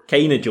race. I'm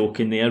kind of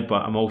joking there,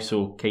 but I'm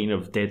also kind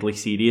of deadly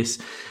serious.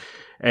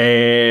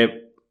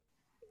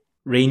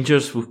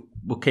 Rangers,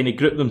 we'll kind of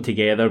group them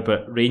together,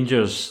 but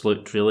Rangers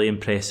looked really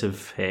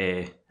impressive.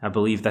 I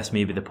believe this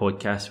may be the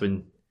podcast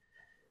when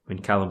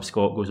Callum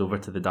Scott goes over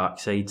to the dark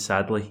side,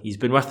 sadly. He's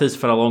been with us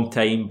for a long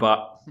time,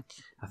 but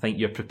I think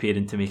you're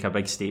preparing to make a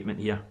big statement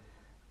here.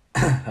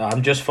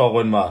 I'm just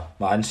following my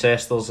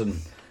ancestors, and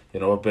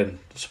I've been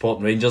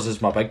supporting Rangers as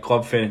my big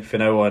club for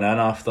now on in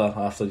after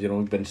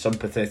been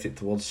sympathetic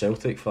towards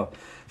Celtic for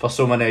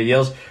so many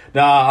years.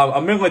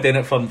 I'm mainly doing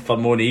it for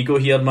more ego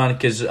here, man,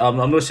 because I'm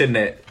not saying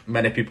that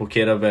many people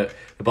care about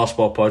the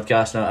Busball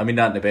podcast, and I mean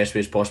that in the best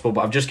ways possible,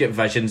 but I've just got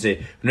visions of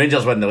when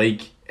Rangers win the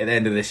league at the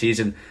end of the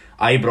season.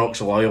 Ibrox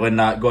loyal in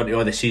that, going to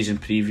all the season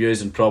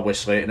previews and probably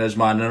slating us,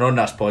 man. And on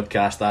this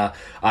podcast,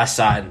 I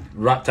sat and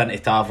ripped into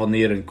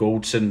Tavernier and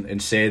Goldson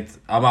and said,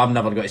 I'm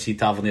never going to see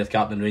Tavernier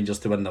captain Rangers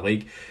to win the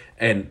league.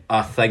 And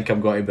I think I'm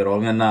going to be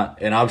wrong in that.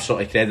 And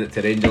absolutely credit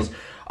to Rangers.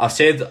 I've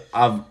said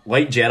I've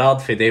liked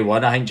Gerrard for day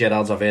one. I think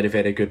Gerrard's a very,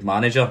 very good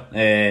manager.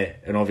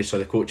 And obviously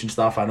the coaching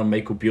staff, I know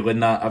Michael Beale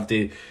and that, have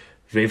to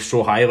rave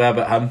so highly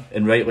about him,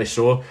 and rightly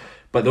so.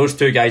 But those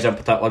two guys in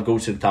particular,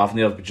 Goldson and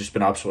Tavernier, have just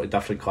been absolutely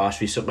different class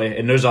recently.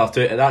 And those are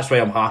two, that's why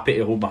I'm happy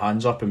to hold my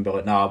hands up and be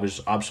like, nah, I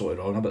was absolutely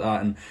wrong about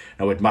that, and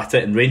I'll admit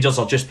it. And Rangers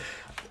are just,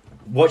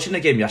 watching the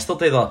game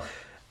yesterday,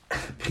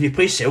 when you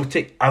play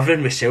Celtic,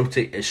 everything with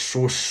Celtic is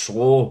so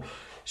slow,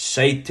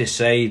 side to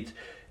side,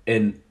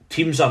 and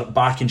teams are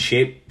back in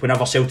shape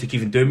whenever Celtic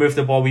even do move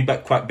the ball a wee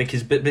bit quick,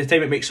 because by the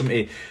time it makes them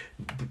to,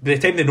 by the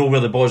time they know where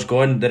the ball's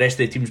going, the rest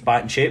of the team's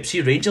back in shape.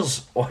 See,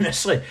 Rangers,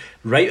 honestly,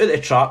 right out the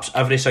traps,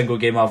 every single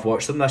game I've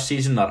watched them this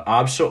season, they're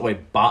absolutely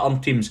battering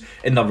teams,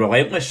 and they're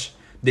relentless.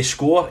 They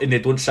score and they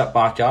don't sit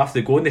back off.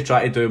 They go and they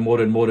try to do more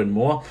and more and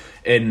more.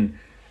 And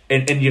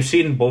you've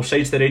seen both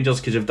sides of the Rangers,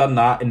 because they've done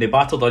that, and they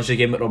battled us the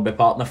game at Rugby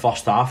Park in the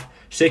first half.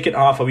 Second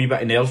half, a wee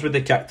bit of nerves would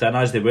have kicked in,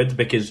 as they would,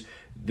 because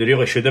they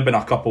really should have been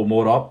a couple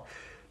more up.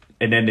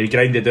 And then they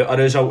grinded out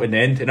a result in the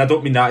end. And I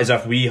don't mean that as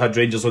if we had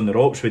Rangers on the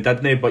ropes, we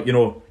didn't, but you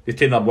know, they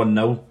taken their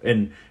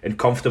 1-0 and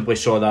comfortably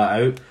saw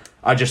that out.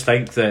 I just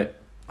think that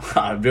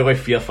I really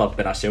fear for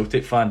being a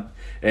Celtic fan,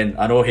 and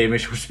I know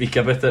Hamish will speak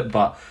about it,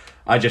 but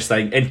I just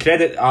think, and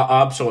credit,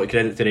 absolute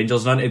credit to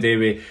Rangers, none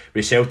today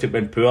with Celtic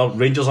being poor.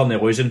 Rangers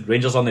aren't losing,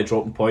 Rangers aren't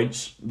dropping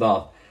points.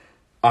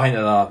 I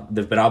think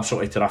they've been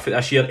absolutely terrific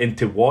this year, and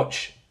to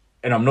watch,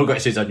 and I'm not going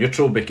to say as a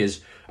neutral, because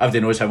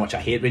everybody knows how much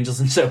I hate Rangers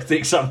and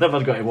Celtic, so I'm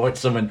never going to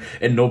watch them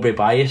and no be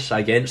biased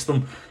against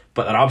them.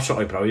 But they're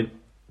absolutely brilliant.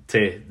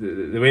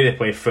 The way they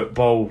play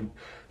football,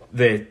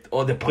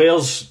 the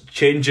players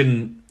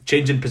changing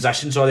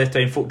positions all the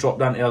time, folk dropped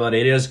down to other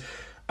areas.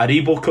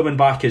 Aribo coming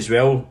back as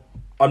well,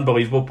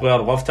 unbelievable player.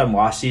 Loved him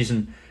last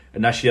season,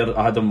 and this year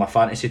I had him in my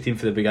fantasy team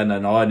for the beginning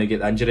and all, and they get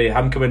the injury.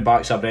 Him coming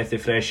back's a breath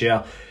of fresh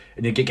air.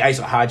 And you get guys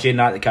like Hadji and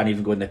that can't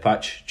even go on the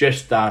pitch.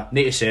 Just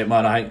need to say it,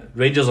 man. I think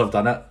Rangers have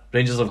done it.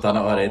 Rangers have done it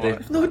already.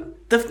 They've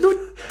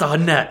not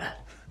done it.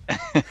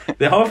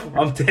 They have.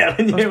 I'm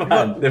telling you,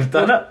 man. They've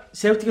done it.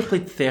 Celtic have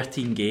played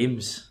 13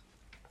 games.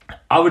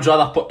 I would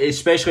rather put,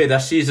 especially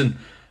this season,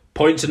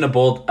 points on the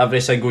board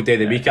every single day of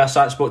the week. I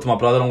sat and spoke to my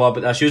brother-in-law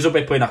about this. You'll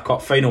be playing a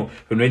cup final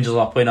when Rangers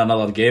are playing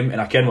another game, and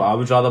I ken what I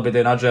would rather be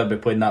doing. I'd rather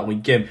be playing that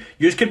league game.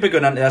 You could be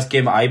going into this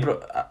game at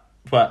Ibrox.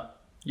 What?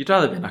 You'd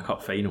rather be in a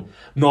cup final.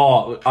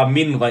 No, I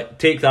mean, like,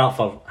 take that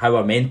for how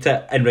I meant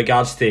it in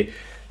regards to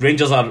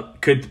Rangers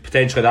could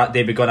potentially that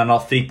day be going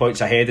another 3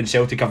 points ahead, and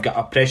Celtic have got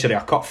a pressure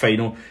of a cup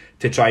final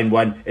to try and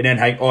win, and then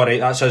think,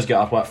 alright, that's us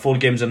got our 4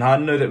 games in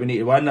hand now that we need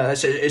to win.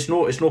 It's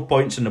no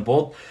points on the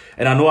board,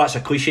 and I know that's a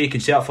cliche, you can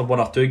say it for 1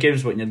 or 2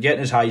 games, but when you're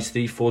getting as high as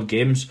 3-4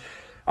 games,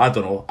 I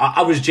don't know.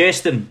 I was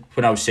jesting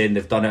when I was saying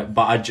they've done it,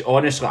 but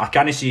honestly I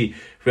can't see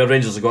where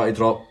Rangers have got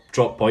to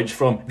drop points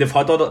from. They've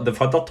had their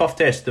tough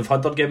test. They've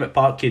had their game at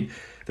Parkhead.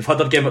 They've had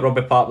their game at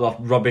Rugby Park with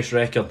a rubbish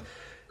record.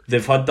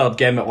 They've had their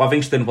game at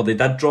Livingston where they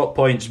did drop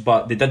points,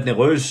 but they didn't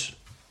lose.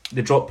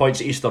 They dropped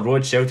points at Easter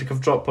Road. Celtic have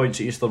dropped points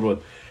at Easter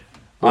Road.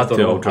 I don't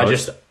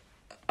know.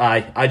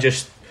 I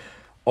just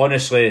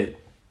honestly,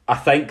 I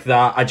think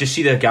that I just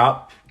see the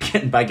gap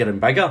getting bigger and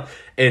bigger.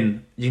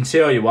 And you can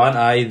say all you want,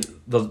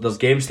 there's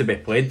games to be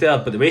played there,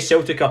 but the way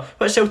Celtic are,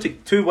 what's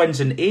Celtic, 2 wins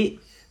in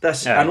 8?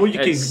 I know you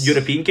can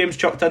European games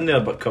chucked in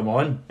there, but come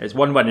on. It's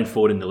 1 win and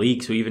 4 in the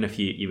league, so even if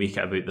you make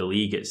it about the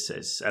league,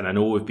 it's and I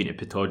know we've been at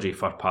Pittodrie,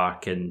 Fir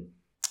Park and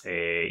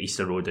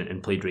Easter Road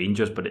and played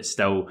Rangers, but it's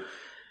still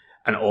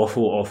an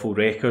awful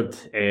record.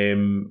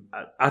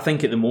 I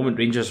think at the moment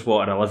Rangers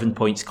are 11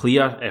 points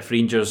clear. If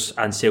Rangers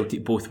and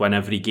Celtic both win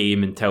every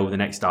game until the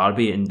next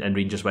derby and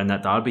Rangers win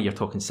that derby, you're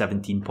talking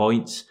 17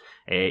 points.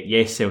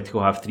 Yes, Celtic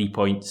will have 3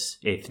 points,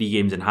 3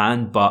 games in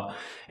hand, but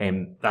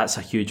that's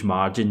a huge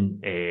margin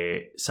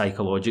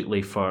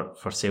psychologically for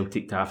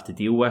Celtic to have to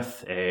deal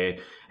with.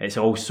 It's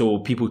also,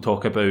 people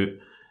talk about,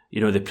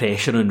 the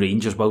pressure on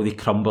Rangers, will they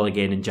crumble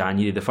again in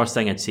January? The first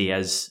thing I'd say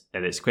is,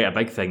 and it's quite a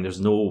big thing,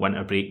 there's no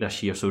winter break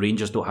this year, so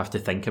Rangers don't have to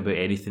think about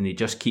anything, they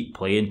just keep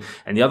playing.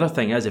 And the other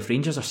thing is, if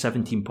Rangers are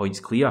 17 points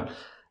clear,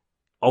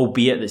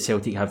 albeit that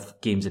Celtic have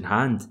games in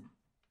hand,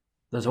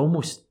 there's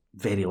almost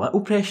very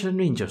little pressure on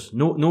Rangers.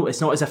 No, it's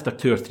not as if they're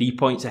 2 or 3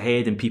 points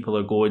ahead and people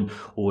are going,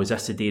 oh, is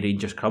this the day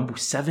Rangers crumble?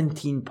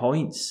 17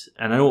 points.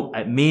 And I know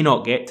it may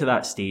not get to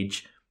that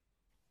stage,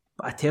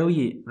 but I tell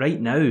you,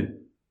 right now,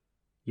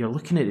 you're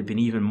looking at it being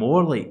even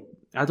more. Like,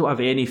 I don't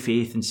have any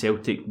faith in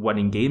Celtic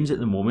winning games at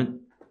the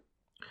moment.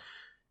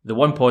 The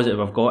one positive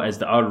I've got is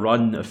that our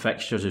run of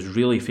fixtures is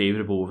really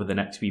favourable over the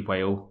next wee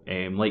while,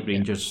 like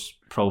Rangers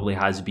probably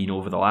has been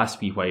over the last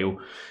wee while.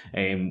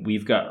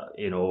 We've got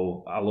a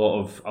lot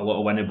of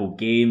winnable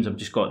games. I've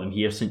just got them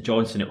here: St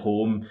Johnstone at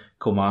home,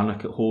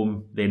 Kilmarnock at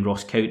home, then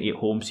Ross County at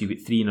home. So you've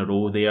got 3 in a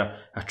row there.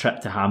 A trip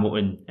to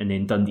Hamilton, and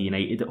then Dundee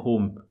United at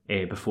home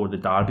before the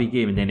Derby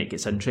game, and then it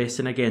gets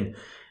interesting again.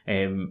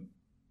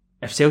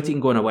 If Celtic can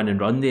go on a winning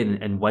run there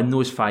and win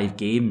those 5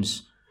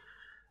 games,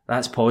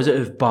 that's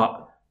positive.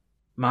 But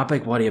my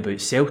big worry about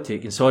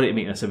Celtic, and sorry to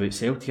make this about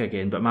Celtic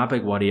again, but my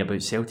big worry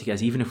about Celtic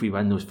is even if we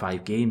win those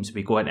 5 games,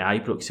 we go into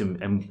Ibrox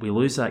and we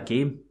lose that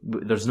game.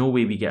 There's no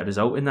way we get a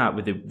result in that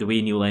with the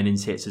way Neil Lennon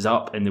sets us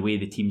up and the way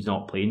the team's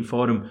not playing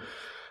for him.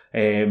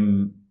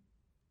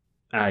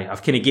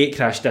 I've kind of gate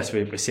crashed this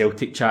with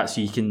Celtic chat,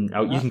 so you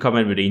can come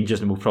in with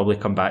Rangers and we'll probably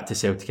come back to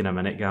Celtic in a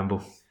minute,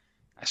 Gamble.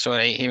 That's all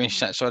right, Hamish,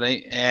 that's all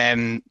right.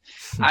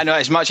 I know,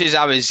 as much as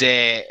I was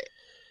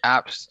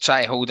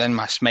trying to hold in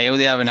my smile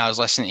there when I was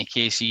listening to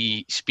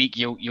Casey speak,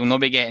 you'll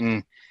not be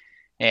getting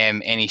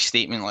any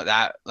statement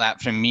like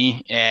that from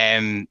me.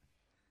 The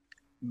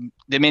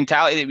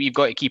mentality that we've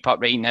got to keep up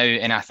right now,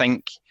 and I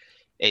think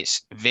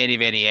it's very,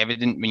 very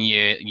evident when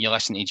you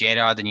listen to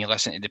Gerrard and you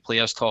listen to the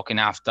players talking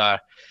after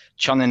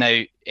churning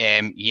out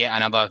yet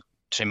another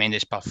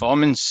tremendous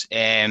performance,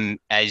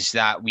 is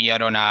that we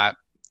are on a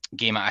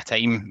game at a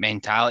time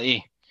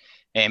mentality.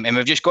 And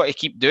we've just got to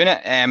keep doing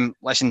it.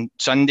 Listen,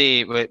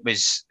 Sunday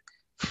was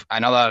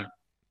another,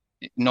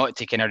 not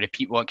to kind of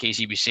repeat what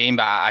Casey was saying,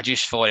 but I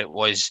just thought it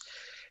was,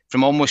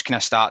 from almost kind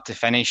of start to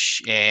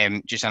finish,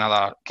 just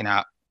another kind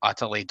of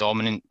utterly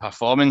dominant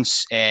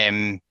performance.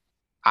 I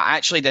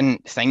actually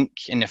didn't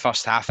think in the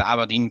first half that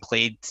Aberdeen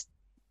played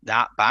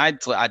that bad.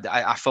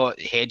 I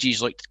thought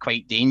Hedges looked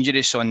quite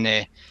dangerous on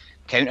the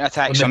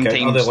counter-attack.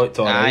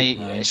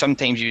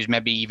 Sometimes he was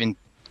maybe even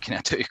kind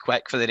of too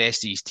quick for the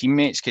rest of his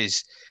teammates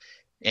because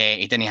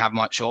he didn't have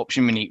much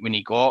option when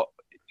he got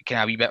kind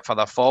of a wee bit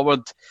further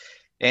forward.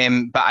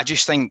 But I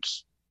just think,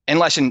 and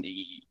listen,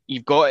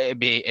 you've got to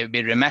be, it would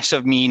be remiss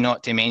of me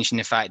not to mention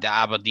the fact that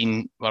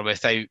Aberdeen were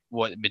without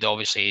what would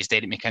obviously, as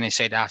Derek McInnes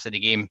said after the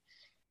game,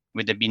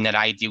 would have been their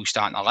ideal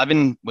starting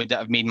 11. Would it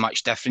have made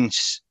much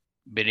difference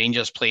with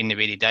Rangers playing the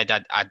way they did?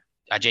 I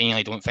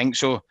genuinely don't think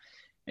so.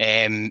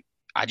 I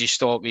just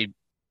thought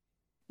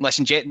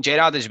listen,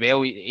 Gerrard as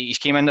well, he's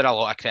came under a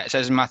lot of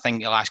criticism, I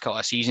think, the last couple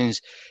of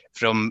seasons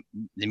from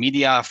the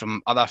media,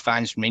 from other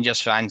fans, from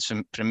Rangers fans,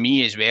 from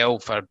me as well,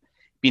 for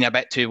being a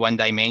bit too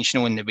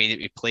one-dimensional in the way that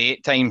we play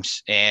at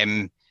times,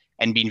 and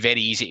being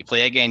very easy to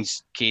play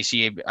against.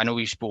 Casey, I know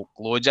we've spoke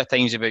loads of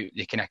times about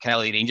the kind of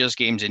Kelly Rangers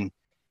games, and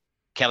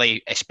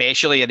Kelly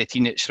especially are the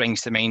team that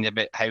springs to mind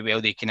about how well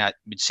they kind of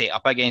would set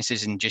up against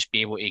us and just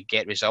be able to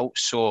get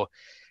results. So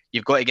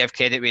you've got to give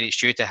credit where it's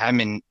due to him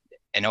and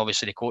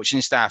obviously the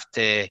coaching staff.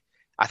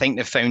 I think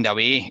they've found a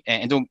way,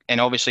 and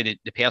obviously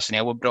the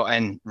personnel we brought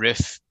in,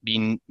 Roof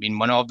being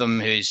one of them,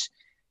 who's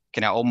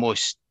kind of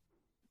almost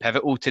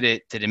pivotal to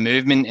the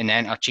movement and the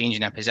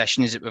interchanging of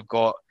positions that we've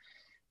got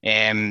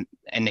in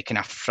the kind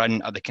of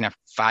front, or the kind of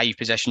 5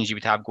 positions you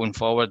would have going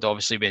forward,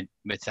 obviously with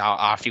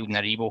Arfield and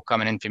Aribo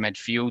coming in for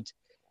midfield.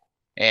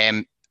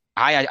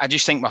 I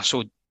just think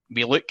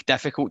we look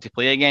difficult to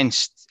play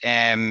against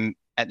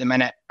at the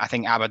minute. I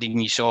think Aberdeen,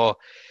 you saw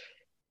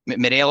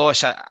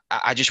Morelos,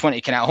 I just want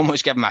to kind of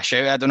almost give him a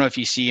shout. I don't know if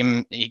you see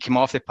him, he came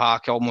off the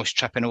park almost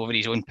tripping over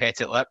his own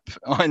petted lip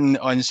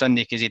on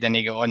Sunday because he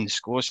didn't get on the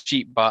score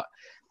sheet. But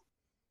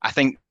I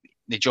think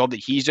the job that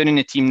he's doing in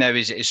the team now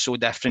is so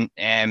different.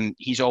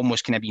 He's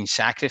almost kind of been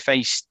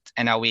sacrificed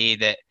in a way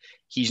that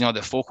he's not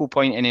the focal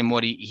point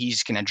anymore.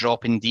 He's kind of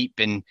dropping deep,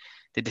 and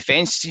the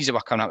defences that we're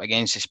coming up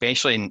against,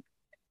 especially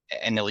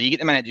in the league at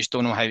the minute, just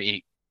don't know how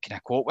to kind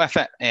of cope with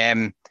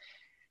it.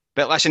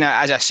 But listen,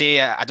 as I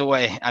say, I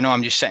know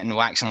I'm just sitting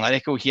waxing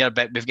lyrical here,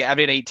 but we've got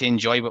every right to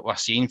enjoy what we're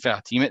seeing for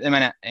our team at the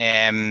minute,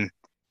 and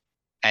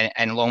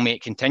long may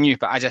it continue.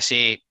 But as I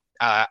say,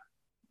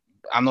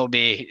 I'm not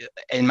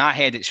in my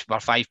head,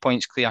 we're 5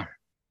 points clear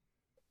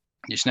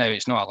just now.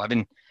 It's not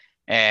 11.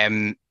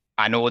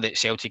 I know that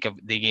Celtic have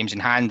the games in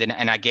hand,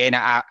 and again,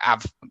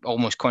 I've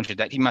almost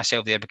contradicted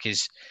myself there,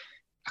 because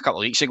a couple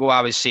of weeks ago I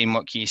was saying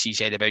what Casey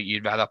said about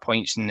you'd rather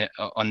points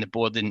on the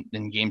board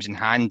than games in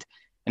hand.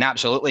 And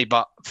absolutely,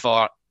 but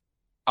for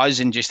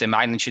us and just the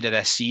magnitude of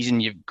this season,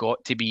 you've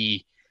got to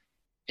be,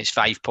 it's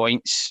 5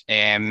 points,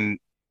 and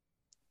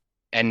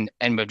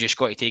we've just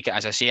got to take it,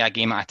 as I say, a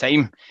game at a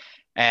time.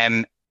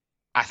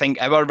 I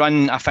think our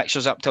run of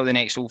fixtures up till the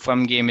next Old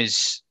Firm game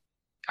is,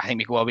 I think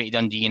we go away to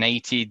Dundee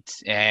United.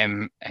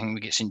 I think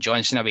we get St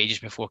Johnstone away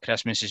just before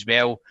Christmas as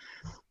well,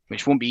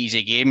 which won't be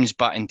easy games.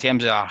 But in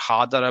terms of our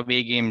harder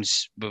away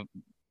games, we've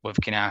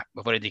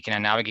already kind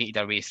of navigated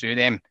our way through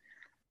them.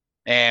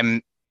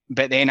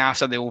 But then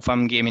after the Old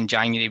Firm game in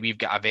January, we've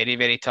got a very,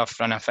 very tough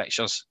run of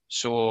fixtures.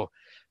 So,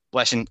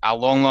 listen, a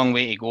long, long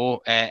way to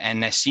go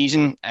in this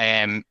season.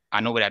 I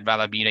know where I'd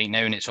rather be right now,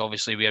 and it's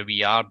obviously where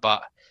we are.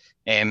 But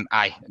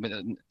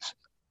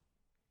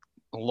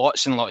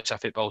lots and lots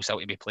of football still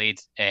to be played,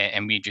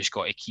 and we've just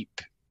got to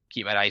keep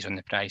our eyes on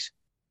the prize.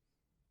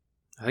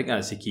 I think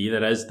that's the key.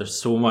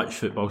 There's so much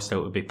football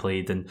still to be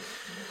played, and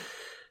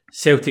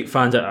Celtic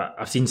fans,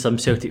 I've seen some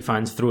Celtic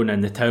fans throwing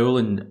in the towel,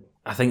 and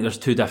I think there's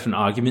 2 different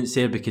arguments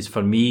there, because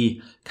for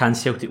me, can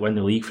Celtic win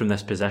the league from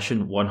this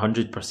position?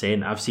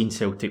 100%. I've seen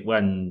Celtic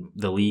win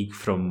the league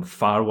from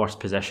far worse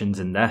positions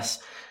than this.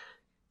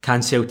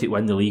 Can Celtic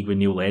win the league with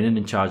Neil Lennon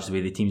in charge the way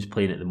the team's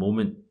playing at the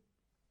moment?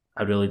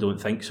 I really don't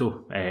think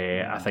so.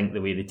 I think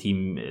the way the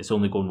team, it's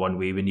only going one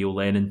way with Neil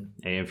Lennon.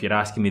 If you're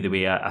asking me the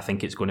way I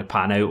think it's going to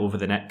pan out over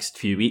the next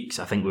few weeks,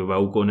 I think we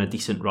will go on a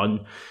decent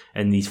run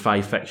in these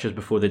 5 fixtures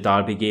before the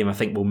Derby game. I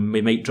think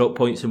we might drop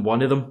points in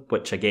one of them,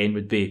 which again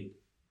would be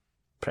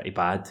pretty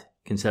bad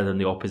considering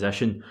the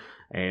opposition.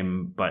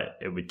 But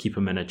it would keep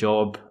him in a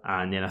job,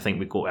 and then I think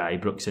we go to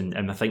Ibrox,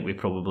 and I think we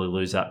probably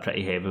lose that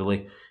pretty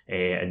heavily,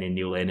 and then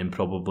Neil Lennon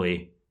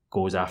probably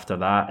goes after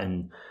that.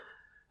 And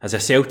as a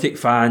Celtic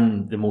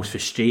fan, the most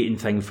frustrating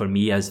thing for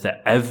me is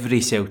that every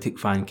Celtic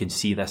fan can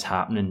see this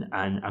happening,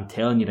 and I'm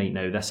telling you right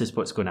now, this is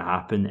what's going to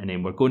happen, and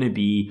then we're going to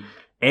be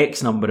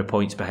X number of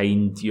points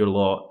behind your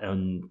lot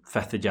on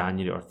 5th of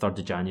January or 3rd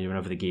of January,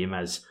 whenever the game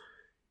is.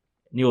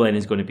 Neil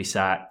Lennon's going to be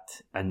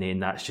sacked, and then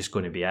that's just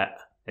going to be it.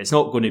 It's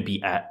not going to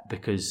be it,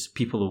 because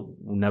people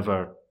will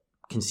never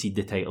concede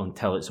the title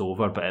until it's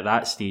over, but at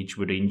that stage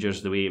with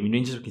Rangers,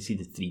 Rangers have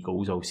conceded 3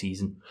 goals all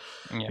season,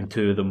 and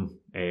 2 of them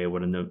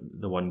were in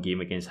the one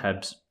game against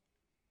Hibs.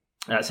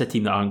 That's a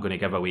team that aren't going to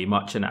give away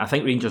much, and I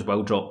think Rangers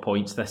will drop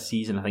points this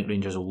season. I think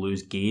Rangers will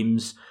lose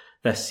games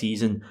this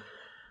season,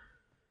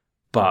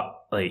 but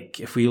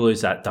if we lose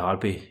that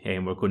derby,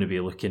 we're going to be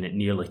looking at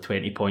nearly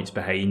 20 points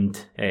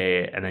behind,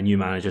 and a new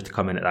manager to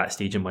come in at that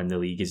stage and win the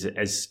league is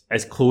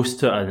as close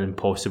to an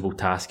impossible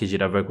task as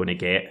you're ever going to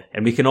get.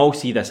 And we can all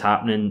see this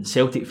happening.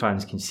 Celtic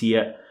fans can see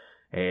it.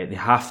 They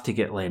have to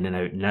get Lennon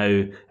out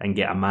now and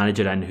get a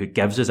manager in who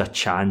gives us a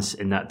chance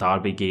in that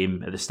derby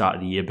game at the start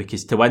of the year,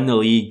 because to win the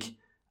league,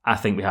 I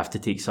think we have to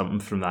take something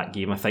from that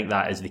game. I think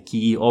that is the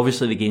key.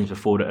 Obviously the games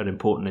before it are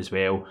important as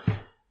well,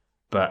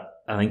 but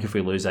I think if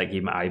we lose that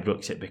game at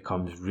Ibrox, it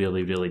becomes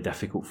really, really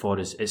difficult for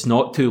us. It's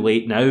not too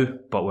late now,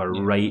 but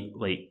we're right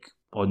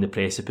on the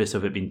precipice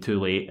of it being too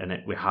late, and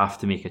we have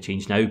to make a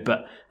change now.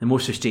 But the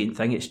most frustrating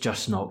thing, it's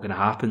just not going to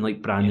happen.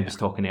 Like Brandon was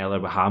talking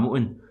earlier with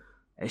Hamilton,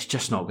 it's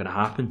just not going to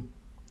happen.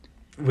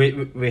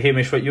 Wait,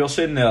 Hamish, what you're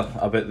saying there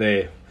about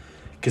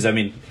because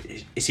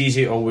it's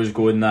easy to always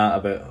go in that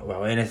about,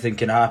 well, anything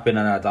can happen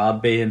in a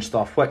derby and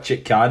stuff, which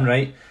it can,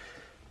 right?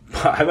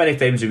 But how many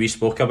times have we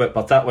spoke about,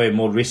 particularly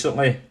more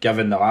recently,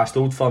 given the last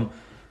Old Firm,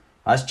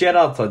 as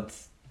Gerrard had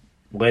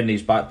Lennon in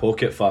his back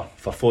pocket for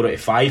 4 out of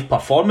 5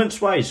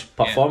 performance-wise.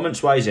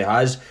 Performance-wise, he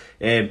has.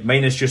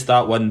 Minus just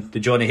that one, the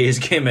Johnny Hayes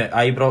game at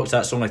Ibrox.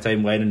 That's the only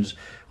time Lennon's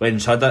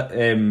had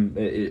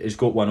it. He's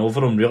got one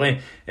over him, really.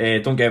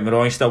 Don't get me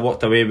wrong, he still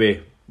walked away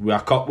with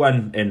a cup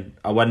win, and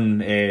a win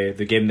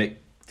the game that,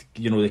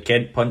 the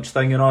Kent punch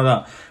thing and all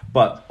that.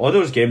 But all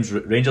those games,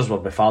 Rangers were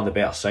by far the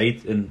better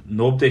side, and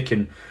nobody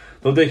can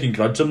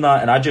grudge them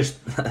that. And I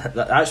just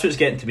that's what's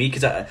getting to me,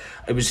 because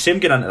it was the same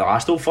going into the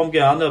last Old Firm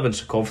game. I've never been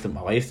so confident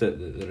in my life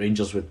that the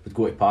Rangers would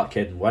go to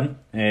Parkhead and win,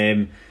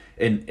 and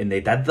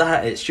they did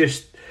that. It's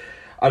just,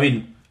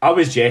 I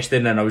was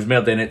jesting, and I was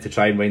more doing it to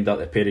try and wind up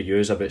the pair of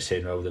yous about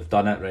saying, well, they've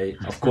done it, right?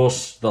 Of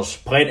course, there's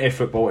plenty of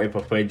football to be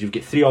played. You've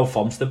got 3 Old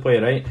Firms to play,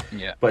 right?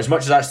 Yeah. But as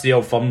much as that's 3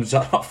 Old Firms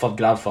up for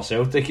grabs for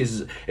Celtic,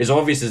 as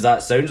obvious as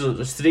that sounds,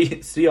 there's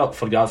three up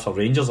for grabs for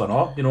Rangers or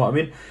not. You know what I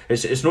mean?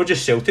 It's not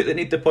just Celtic that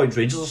need the points.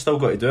 Rangers have still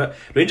got to do it.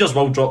 Rangers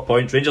will drop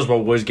points. Rangers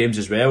will lose games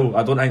as well.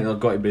 I don't think they've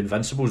got to be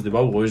Invincibles. They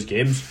will lose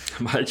games.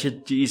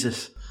 Imagine,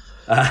 Jesus.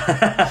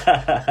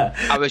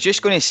 I was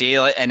just going to say,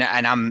 and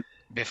I'm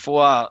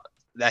before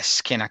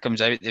this kind of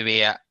comes out the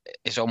way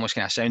it's almost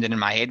kind of sounding in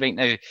my head right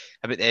now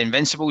about the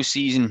Invincibles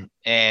season.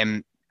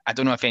 I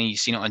don't know if any of you've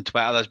seen it on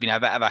Twitter. There's been a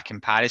bit of a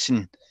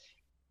comparison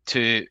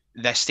to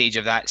this stage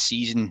of that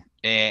season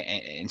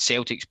in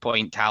Celtic's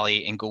point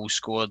tally and goals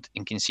scored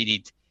and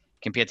conceded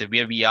compared to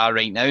where we are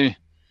right now.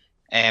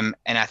 And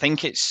I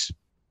think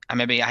I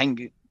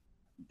think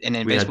in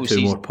Invincibles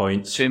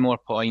season, 2 more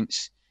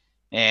points.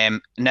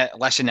 Now,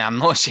 listen, I'm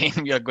not saying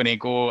we're going to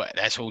go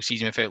this whole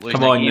season without losing.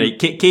 Come on, right?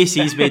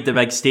 KC's made the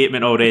big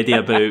statement already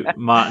about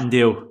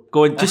Martindale.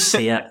 Go on, just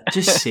say it.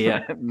 Just say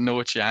it.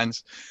 No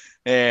chance.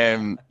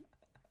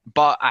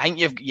 But I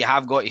think you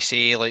have got to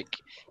say,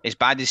 as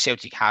bad as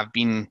Celtic have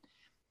been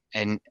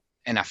in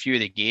a few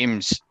of the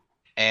games,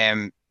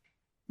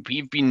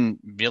 we've been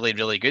really,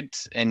 really good,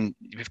 and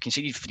we've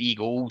conceded 3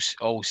 goals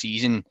all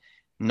season.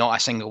 Not a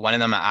single one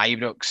of them at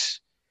Ibrox.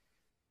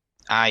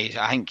 I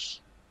think.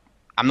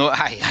 I'm not,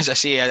 as I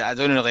say, I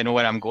don't really know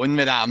where I'm going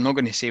with that. I'm not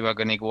going to say we're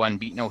going to go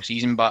unbeaten all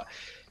season, but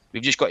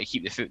we've just got to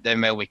keep the foot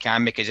down while we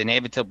can, because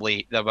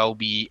inevitably there will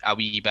be a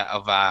wee bit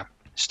of a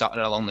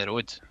stutter along the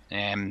road.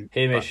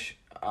 Hamish,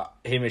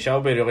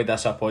 I'll be really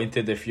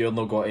disappointed if you're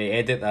not going to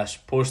edit this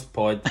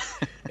post-pod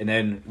and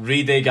then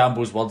read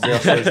Gamble's words there,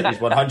 so he's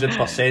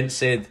 100%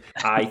 said,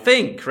 I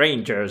think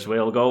Rangers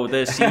will go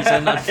this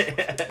season.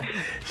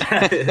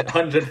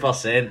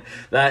 100%.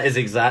 That is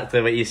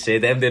exactly what he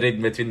said. Them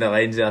reading between the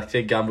lines there. I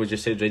think Gamble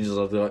just said Rangers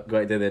are going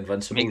to do the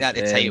Invincibles. Make that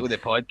the title of the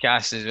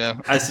podcast as well.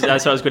 That's what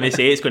I was going to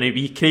say. It's going to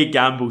be Craig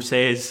Gamble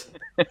says.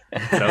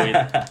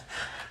 Brilliant.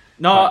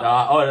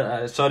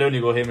 No. Sorry, on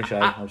you go, Hamish.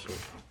 Absolutely.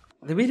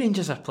 The way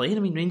Rangers are playing,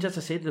 Rangers,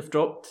 I said, they've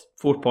dropped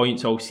 4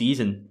 points all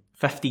season,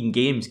 15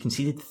 games,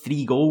 conceded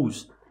 3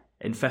 goals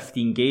in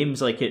 15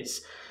 games.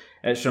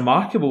 it's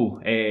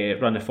remarkable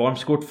run of form.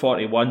 Scored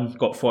 41,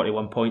 got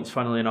 41 points,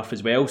 funnily enough,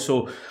 as well.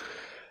 So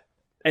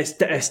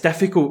it's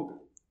difficult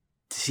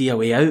to see a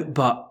way out,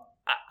 but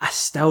I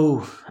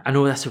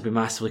know this will be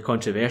massively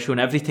controversial,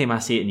 and every time I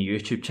say it in the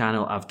YouTube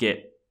channel, I've got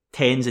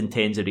tens and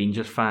tens of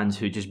Rangers fans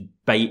who just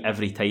bite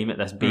every time at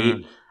this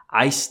bait.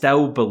 I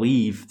still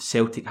believe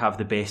Celtic have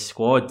the best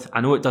squad.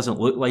 I know it doesn't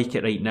look like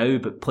it right now,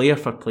 but player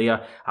for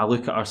player, I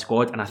look at our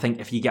squad and I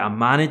think if you get a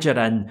manager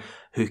in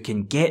who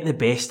can get the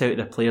best out of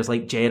the players,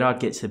 like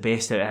Gerrard gets the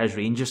best out of his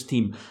Rangers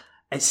team,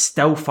 it's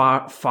still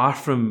far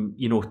from,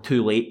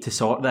 too late to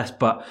sort this.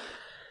 But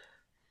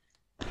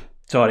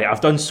sorry,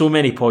 I've done so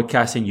many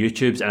podcasts and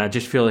YouTubes, and I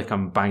just feel like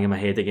I'm banging my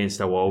head against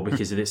a wall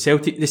because the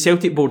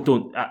Celtic board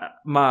don't.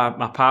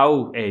 My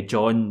pal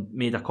John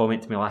made a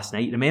comment to me last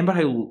night. Remember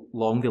how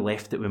long they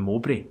left it with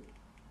Mowbray?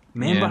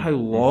 How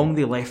long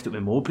they left it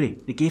with Mowbray?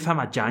 They gave him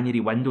a January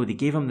window. They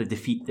gave him the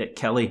defeat at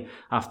Killie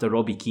after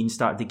Robbie Keane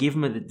started. They gave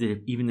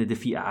him even the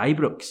defeat at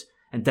Ibrox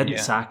and didn't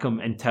sack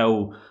him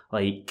until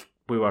we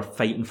were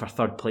fighting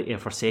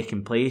for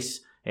second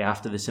place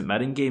after the St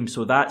Mirren game.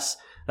 So that's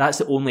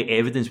the only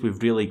evidence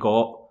we've really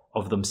got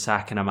of them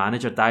sacking a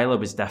manager. Dyla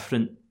was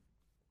different,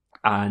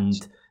 and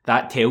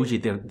that tells you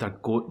they're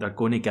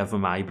going to give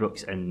him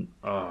Ibrox. And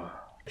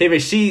hey, we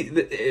see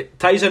it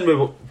ties in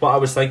with what I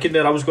was thinking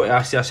there. I was going to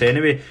ask you this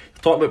anyway.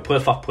 Talk about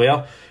player for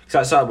player,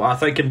 because that's what I'm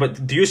thinking.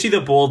 But do you see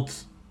the board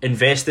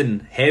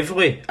investing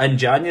heavily in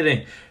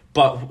January?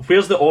 But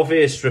where's the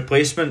obvious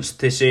replacements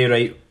to say,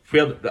 right?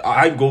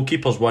 I think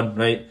goalkeeper's one,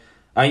 right?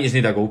 I think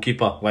you need a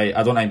goalkeeper.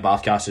 I don't think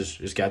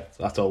Barkas is good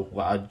at all.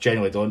 I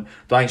genuinely don't.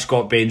 Don't think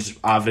Scott Bain's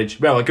average.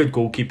 Well, a good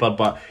goalkeeper,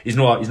 but he's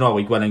not a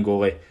league winning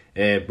goalie.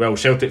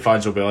 Celtic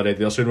fans will be already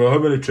there saying, well, how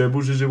many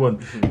trebles has he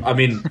won? I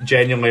mean,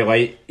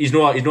 genuinely, he's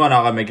not an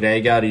Alan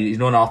McGregor. He's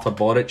not an Arthur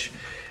Boric.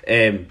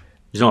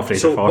 He's not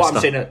Fraser Forster. What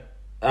I'm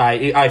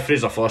saying,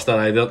 Fraser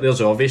Forster. There's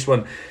the obvious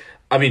one.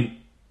 I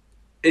mean,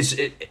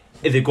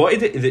 they got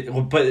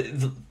to, but.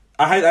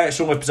 I think that's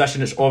the only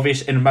position that's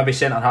obvious, and maybe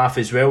centre half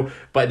as well.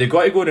 But they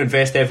got to go and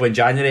invest heavily in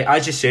January.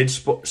 As you said,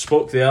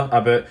 spoke there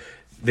about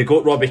they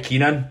got Robbie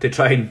Keane in to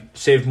try and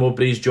save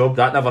Mowbray's job.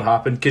 That never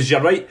happened, because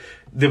you're right.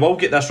 They will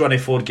get this run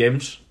of 4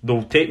 games.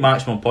 They'll take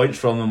maximum points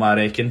from them, I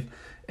reckon,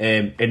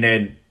 and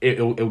then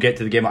it'll get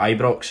to the game at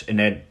Ibrox, and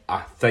then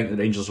I think the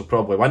Rangers will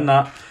probably win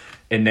that.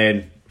 And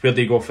then where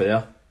do you go for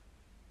there?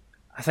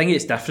 I think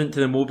it's different to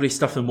the Mowbray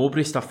stuff. The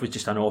Mowbray stuff was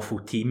just an awful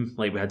team.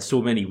 We had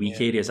so many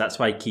weak areas. That's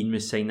why Keane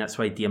was signed. That's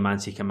why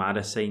Diamanti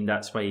Kamara signed.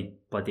 That's why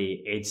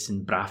bloody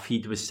Edson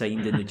Braffhead was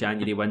signed in the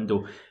January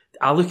window.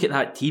 I look at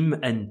that team,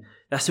 and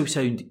this will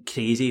sound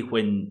crazy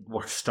when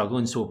we're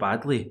struggling so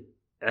badly.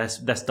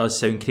 This does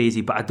sound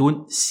crazy, but I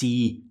don't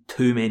see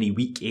too many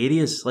weak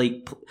areas.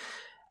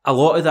 A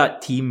lot of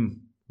that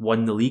team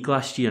won the league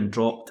last year and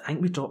dropped. I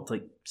think we dropped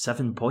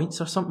 7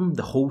 points or something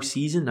the whole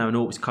season. Now I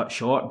know it was cut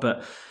short,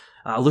 but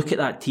I look at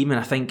that team and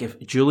I think if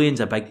Julian's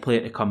a big player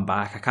to come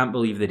back, I can't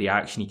believe the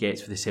reaction he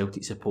gets for the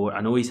Celtic support.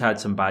 I know he's had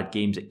some bad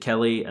games at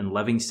Killie and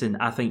Livingston.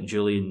 I think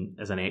Julian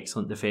is an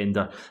excellent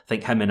defender. I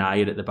think him and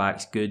Ayer at the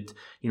back's good.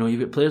 You've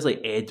got players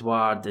like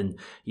Edward and,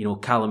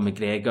 Callum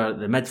McGregor.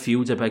 The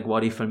midfield's a big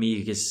worry for me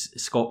because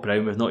Scott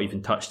Brown, we've not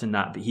even touched on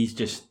that, but he's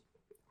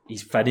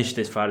finished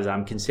as far as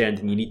I'm concerned,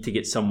 and you need to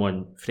get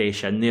someone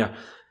fresh in there.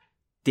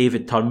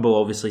 David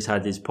Turnbull obviously has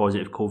had his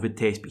positive COVID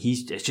test, but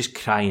it's just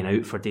crying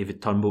out for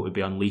David Turnbull to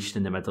be unleashed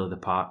in the middle of the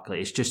park.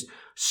 It's just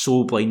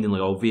so blindingly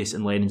obvious,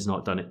 and Lennon's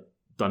not done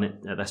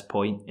it at this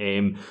point.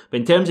 But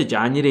in terms of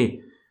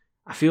January,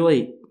 I feel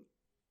like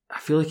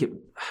it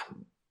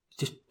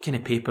just kind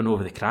of papering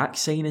over the cracks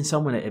signing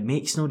someone. It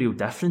makes no real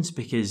difference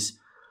because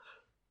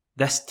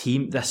this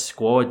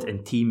squad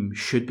and team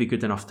should be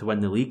good enough to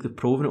win the league. They've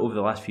proven it over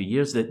the last few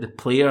years. The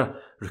player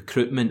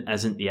recruitment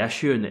isn't the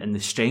issue, and the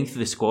strength of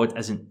the squad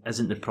isn't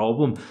the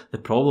problem. The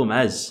problem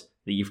is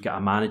that you've got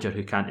a manager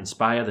who can't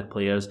inspire the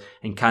players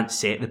and can't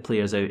set the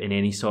players out in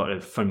any sort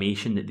of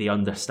formation that they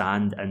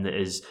understand and that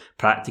is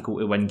practical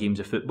to win games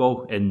of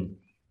football.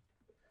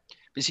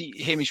 But see,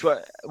 Hamish,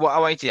 what I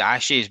wanted to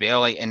ask you as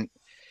well, and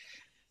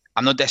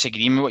I'm not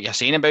disagreeing with what you're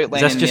saying about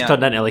Lennon. This just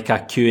turned into a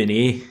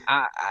Q&A.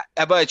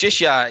 But just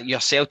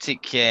your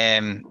Celtic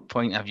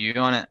point of view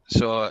on it.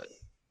 So,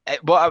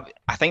 what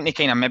I think they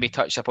kind of maybe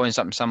touched upon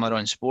something similar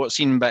on Sports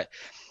Scene, but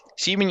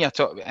see when you're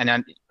talking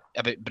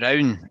about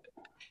Brown,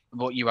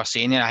 what you were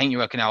saying there, I think you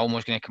were kind of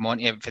almost going to come on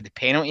to it for the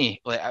penalty.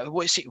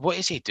 What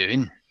is he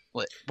doing?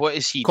 What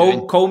is he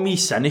doing? Call me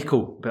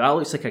cynical, but that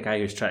looks like a guy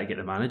who's trying to get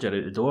the manager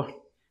out the door.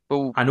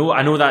 Well, I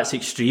know that's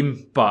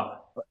extreme, but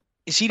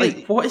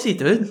what is he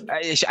doing?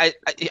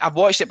 I've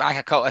watched it back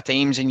a couple of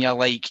times, and you're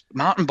like,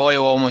 Martin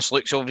Boyle almost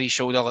looks over his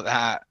shoulder like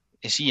that.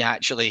 Is he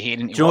actually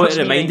heading? Do you know what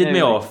it reminded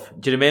me of?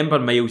 Do you remember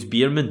Miles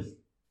Bierman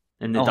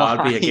in the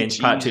derby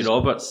against Patrick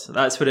Roberts?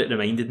 That's what it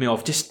reminded me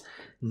of. Just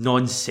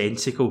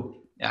nonsensical.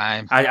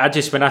 I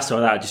just, when I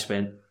saw that, I just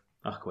went,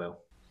 oh well.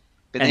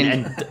 But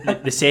and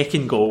the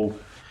second goal,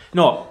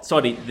 no,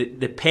 sorry,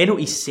 the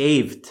penalty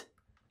saved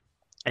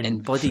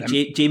And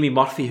bloody Jamie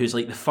Murphy, who's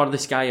like the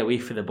furthest guy away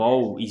from the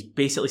ball, he's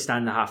basically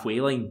standing the halfway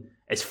line,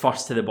 is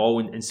first to the ball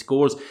and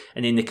scores.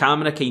 And then the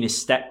camera kind of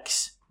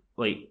sticks,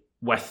 like,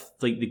 with,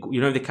 like,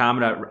 the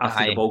camera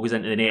after the ball goes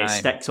into the net, it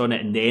sticks on it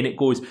and then it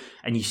goes.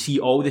 And you see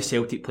all the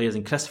Celtic players,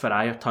 and Christopher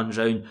Ayer turns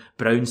round,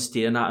 Brown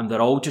staring at him.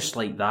 They're all just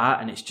like that.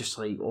 And it's just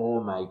like,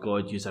 oh my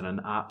God, you're in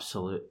an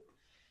absolute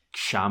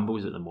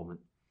shambles at the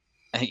moment.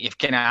 I think you've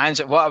kind of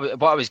answered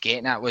what I was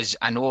getting at. Was,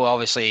 I know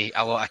obviously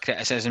a lot of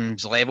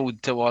criticism's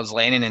levelled towards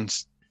Lennon,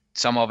 and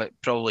some of it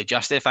probably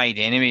justified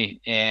anyway,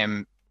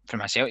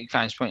 from a Celtic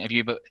fan's point of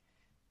view. But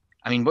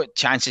I mean, what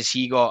chance has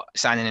he got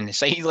standing in the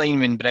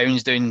sideline when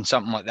Brown's doing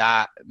something like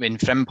that? When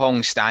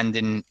Frimpong's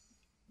standing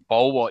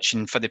ball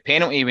watching for the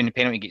penalty, when the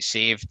penalty gets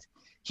saved,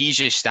 he's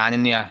just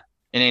standing there.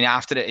 And then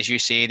after it, as you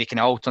say, they can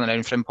all turn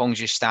around. Frimpong's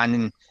just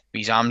standing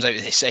with his arms out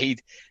to the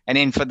side. And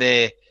then for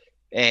the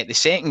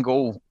second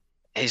goal,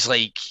 is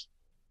like,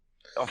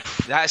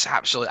 that's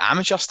absolute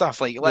amateur stuff.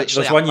 Like,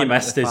 literally, there's one you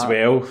missed as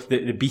well.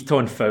 The beat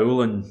on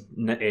foul and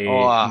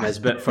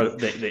Nisbet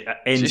that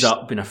ends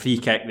up being a free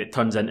kick that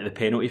turns into the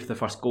penalty for the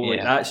first goal.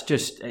 Like, that's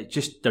just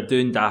they're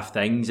doing daft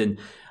things. And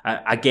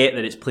I get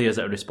that it's players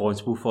that are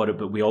responsible for it,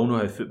 but we all know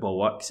how football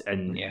works,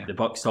 and the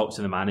buck stops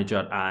with the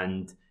manager.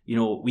 And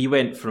we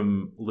went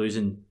from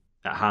losing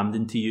at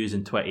Hampden to use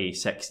in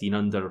 2016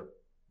 under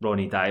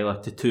Ronnie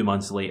Dyler to 2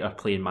 months later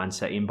playing Man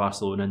City and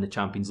Barcelona in the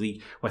Champions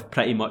League with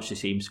pretty much the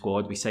same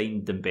squad. We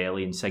signed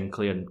Dembele and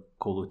Sinclair and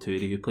Kolo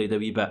Toure, who played a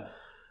wee bit,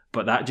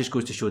 but that just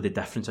goes to show the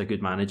difference a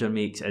good manager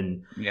makes.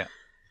 And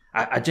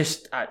I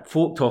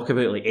folk talk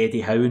about like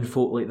Eddie Howe and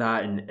folk like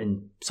that,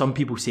 and some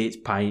people say it's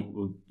pie.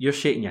 Well, you're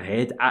shaking your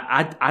head.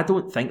 I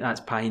don't think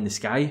that's pie in the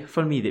sky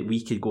for me that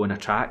we could go and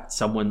attract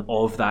someone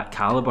of that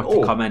calibre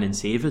to come in and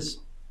save us.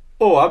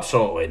 Oh,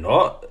 absolutely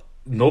not.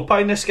 No pie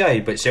in the sky,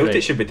 but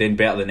Celtic should be doing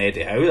better than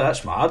Eddie Howe.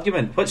 That's my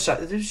argument. What's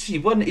that?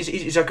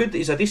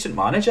 He's a decent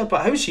manager,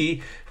 but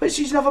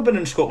he's never been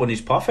in Scotland. He's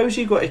puff. How's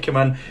he got to come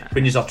in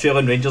when he's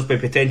trailing Rangers by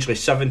potentially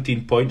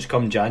 17 points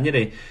come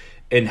January?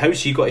 And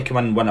how's he got to come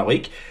in and win a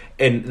league?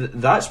 And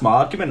that's my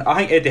argument. I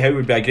think Eddie Howe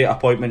would be a great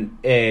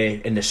appointment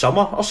in the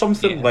summer or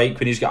something, like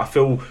when he's got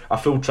a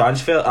full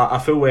transfer, a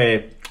full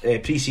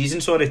pre-season,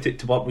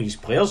 to work with his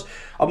players.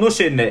 I'm not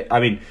saying that. I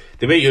mean,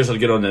 the way yours are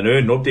going on the now,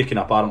 nobody can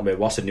apparently be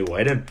worse than Neil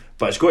Lennon,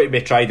 but it's got to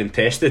be tried and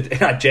tested.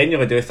 And I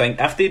genuinely do think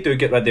if they do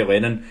get rid of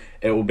Lennon,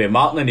 it will be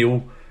Martin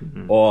O'Neill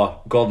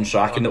or Gordon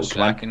Strachan that will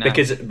come in,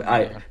 because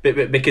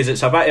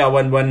it's a bit of a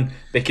win-win,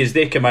 because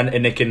they come in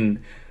and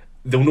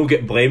they'll not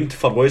get blamed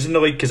for losing the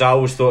league, because I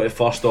always thought at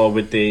first,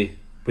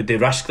 would they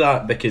risk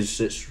that, because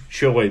it's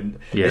surely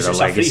it's a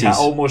free hit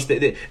almost.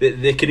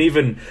 They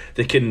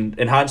can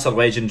enhance their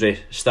legendary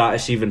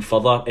status even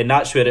further, and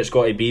that's where it's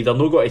got to be. They're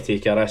not going to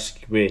take a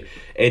risk with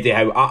Eddie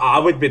Howe. I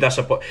would be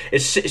disappointed.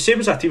 It's the same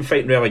as a team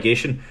fighting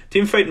relegation.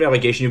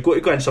 You've got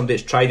to go in somebody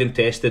that's tried and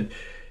tested.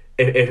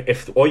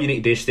 If all you need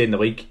to do is stay in the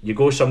league, you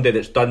go somebody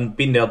that's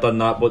been there, done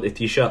that, bought the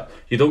t-shirt.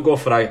 You don't go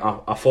for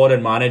a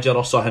foreign manager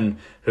or something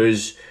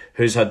who's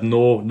had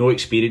no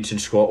experience in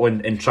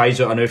Scotland and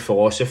tries out a new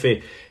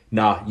philosophy.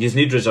 Nah, you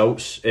need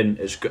results, and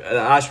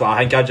that's what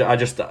I think.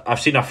 I've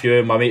seen a few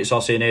of my mates are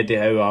saying Eddie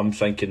Howe. I'm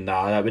thinking,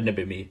 nah, that wouldn't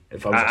be me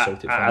if I was a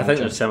Celtic fan. I think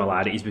there's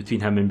similarities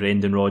between him and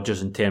Brendan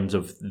Rodgers in terms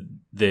of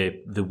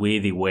the way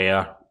they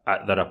were.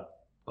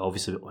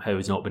 Obviously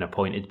Howe's not been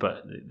appointed,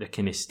 but the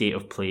kind of state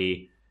of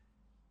play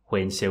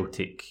when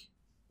Celtic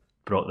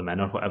brought them in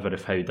or whatever,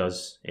 if Howe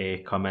does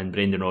come in.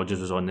 Brendan Rodgers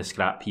was on the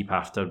scrap heap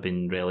after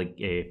being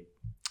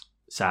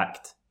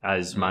sacked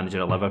as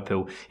manager of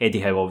Liverpool. Eddie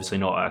Howe obviously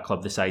not at a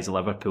club the size of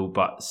Liverpool,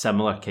 but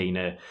similar kind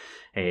of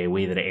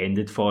way that it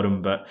ended for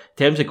him. But in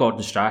terms of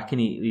Gordon Strachan,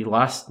 he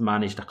last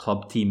managed a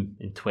club team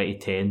in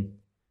 2010.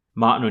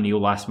 Martin O'Neill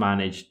last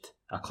managed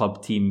a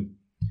club team.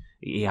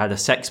 He had a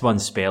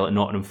 6-month spell at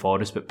Nottingham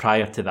Forest, but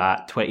prior to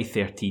that,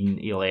 2013,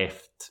 he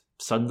left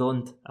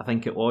Sunderland, I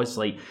think it was.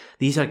 Like,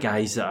 these are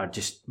guys that are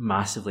just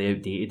massively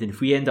outdated, and if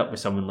we end up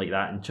with someone like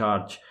that in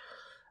charge,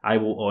 I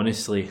will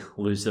honestly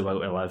lose the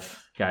will to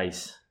live,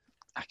 guys.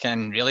 I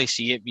can really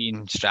see it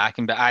being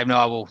Strachan, but I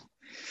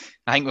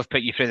think we've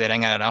put you through the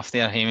ringer enough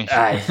there, Hamish.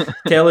 Aye.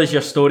 Tell us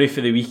your story for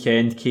the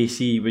weekend,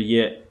 KC. Were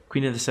you at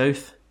Queen of the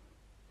South?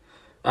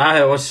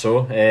 Aye, it was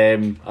so.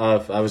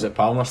 I was at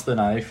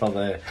Palmerston, for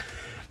the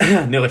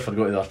nearly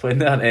forgot they were playing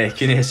there.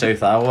 Queen of the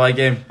South Alloa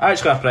game.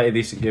 Actually, a pretty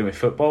decent game of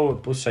football.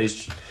 Both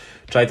sides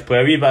tried to play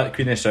a wee bit.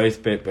 Queen of the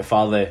South, but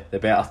far the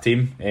better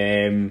team.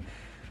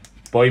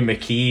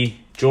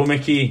 Joe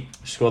McKee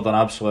scored an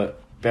absolute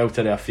belter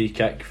of a free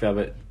kick for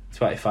about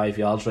 25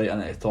 yards right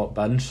into the top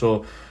bin.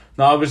 So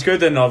no, it was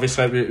good, and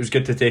obviously it was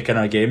good to take in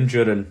a game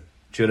during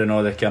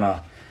all the kind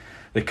of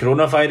the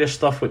coronavirus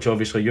stuff, which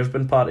obviously you've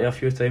been part of a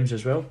few times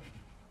as well.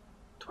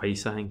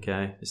 Twice, I think.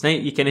 It's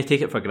nice, you kind of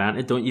take it for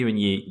granted, don't you, when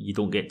you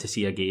don't get to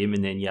see a game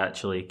and then you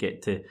actually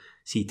get to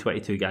see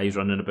 22 guys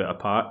running about a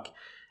park.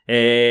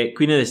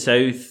 Queen of the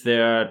South,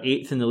 they're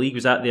 8th in the league.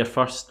 Was that their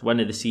first win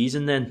of the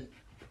season then?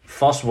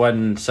 First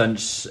win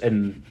since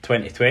in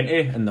 2020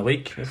 in the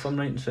league, if I'm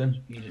right in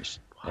saying.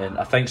 And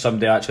I think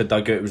somebody actually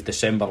dug out it was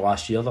December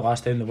last year, the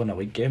last time they won a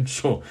league game.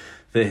 So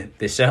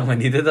they certainly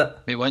needed it.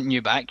 We want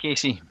you back,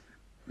 Casey.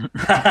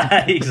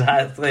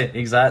 Exactly.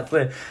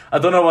 I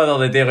don't know whether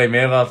the Daily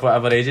Mail or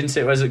whatever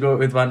agency it was that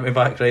would want me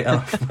back right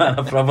enough. Man,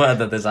 I probably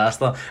had a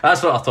disaster.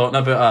 That's what I'm talking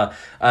about.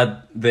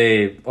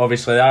 They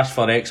obviously asked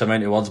for X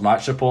amount of words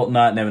match report and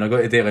that, and then when I got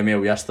to Daily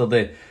Mail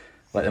yesterday,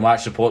 like the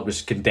match report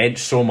was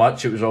condensed so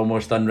much it was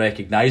almost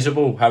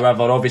unrecognisable.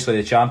 However, obviously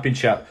the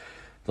Championship,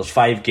 there's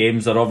 5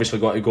 games, they're obviously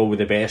got to go with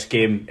the best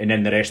game, and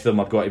then the rest of them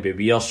have got to be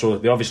weird, so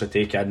they obviously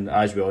take in,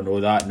 as we all know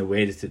that, and they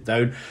weighted it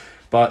down.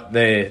 But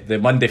the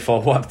Monday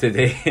follow-up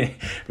today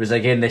was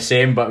again the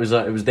same, but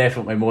it was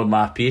definitely more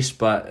my piece,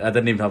 but I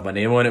didn't even have my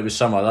name on it. It was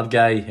some other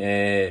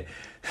guy,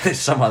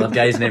 some other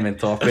guy's name on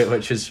top of it,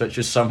 which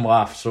was some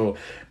laugh. So,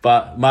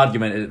 but my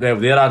argument,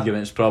 their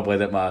argument is probably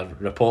that my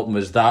reporting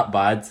was that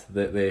bad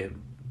that they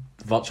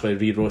virtually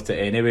rewrote it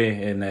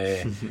anyway,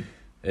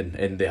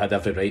 and they had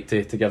every right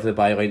to give the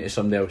byline to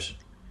somebody else.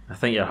 I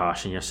think you're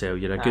harshing yourself.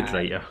 You're a good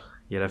writer.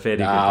 You're a very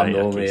good writer.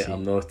 No, mate,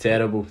 I'm no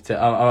terrible.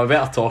 I'm a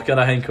better talker,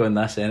 I think, on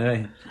this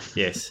anyway.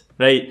 Yes.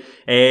 Right.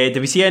 Did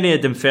we see any of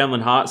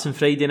Dunfermline Hearts on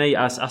Friday night?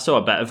 I saw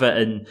a bit of it,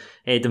 and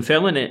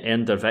Dunfermline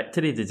earned their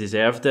victory. They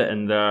deserved it,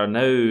 and they're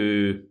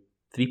now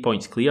 3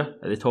 points clear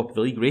at the top of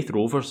the league. Wraith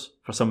Rovers,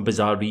 for some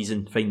bizarre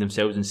reason, find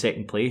themselves in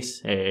second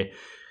place.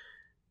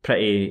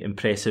 Pretty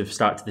impressive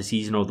start to the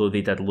season, although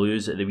they did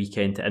lose at the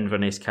weekend to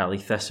Inverness Cali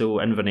Thistle.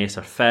 Inverness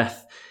are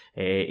 5th.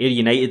 Ayr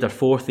United are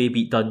 4th. They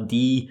beat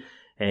Dundee.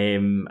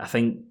 I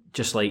think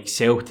just like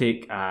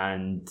Celtic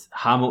and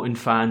Hamilton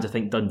fans, I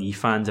think Dundee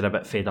fans are a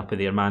bit fed up with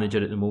their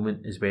manager at the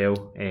moment as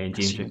well.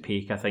 James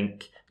McPake, I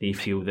think they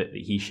feel that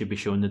he should be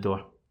shown the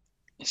door.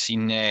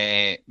 Seen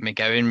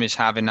McGowan was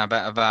having a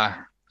bit of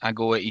a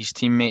go at his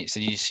teammates.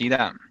 Did you see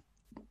that?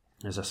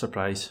 As a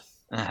surprise.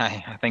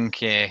 I think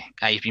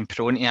he's been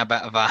prone to a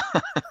bit of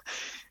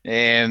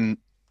a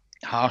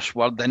harsh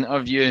word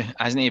interview,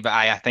 hasn't he? But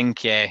I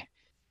think,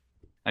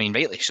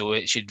 rightly so,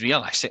 it should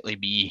realistically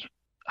be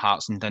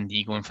Hearts and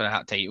Dundee going for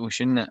that title,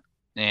 shouldn't it?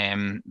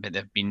 But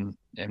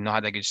they've not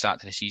had a good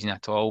start to the season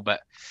at all. But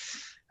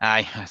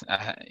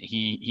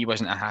he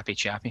wasn't a happy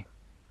chappy.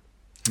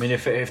 I mean,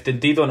 if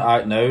Dundee don't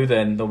act now,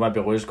 then they'll maybe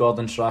lose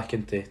Gordon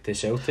Strachan to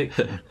Celtic.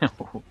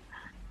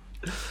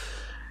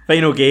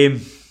 Final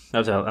game.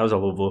 That was a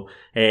low blow.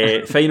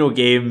 Final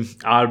game,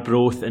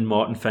 Arbroath and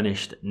Morton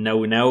finished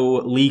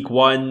 0-0. League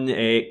One,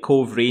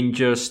 Cove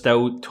Rangers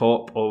still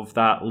top of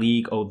that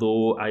league,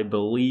 although I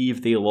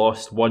believe they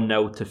lost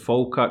 1-0 to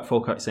Falkirk.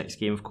 Falkirk's next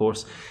game, of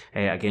course,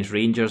 against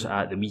Rangers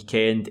at the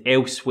weekend.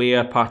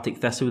 Elsewhere, Partick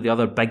Thistle, the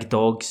other big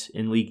dogs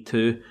in League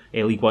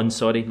One,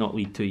 sorry, not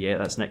League 2 yet,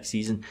 that's next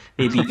season.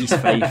 They beat East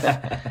Fife.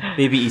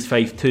 They beat East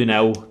Fife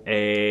 2-0.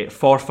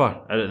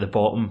 Forfar are at the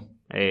bottom,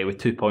 with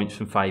 2 points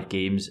from 5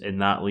 games in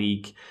that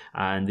league,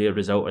 and their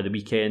result of the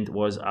weekend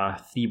was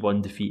a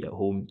 3-1 defeat at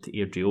home to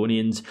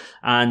Airdrieonians.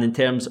 And in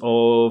terms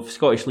of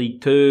Scottish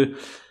League 2,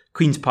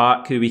 Queen's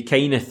Park, who we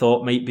kind of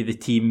thought might be the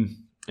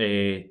team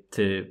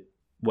to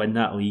win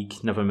that league,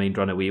 never mind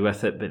run away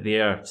with it, but they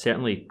are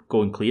certainly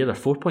going clear. They're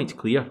 4 points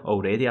clear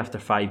already after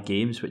 5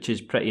 games, which is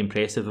pretty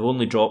impressive. They've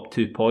only dropped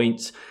 2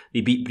 points.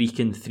 They beat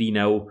Brecon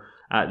 3-0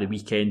 at the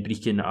weekend.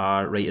 Brecon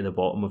are right at the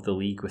bottom of the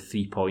league with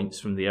 3 points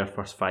from their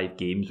first 5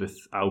 games,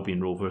 with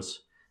Albion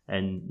Rovers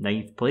in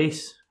 9th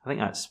place. I think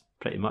that's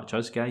pretty much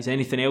us, guys.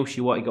 Anything else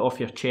you want to get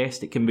off your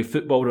chest? It can be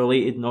football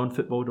related,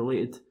 non-football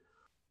related.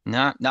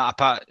 Nah,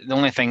 apart. The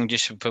only thing,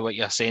 just for what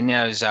you're saying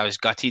there, is I was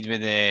gutted with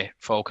the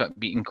Falkirk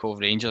beating Cove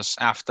Rangers.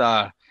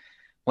 After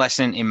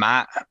listening to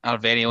Matt, our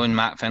very own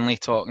Matt Finlay,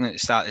 talking at the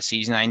start of the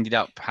season, I ended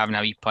up having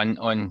a wee punt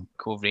on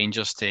Cove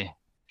Rangers to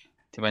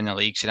win the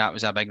league. So that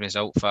was a big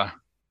result for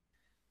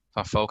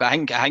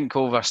Falkirk. I think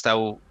Cove are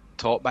still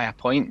top by a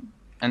point,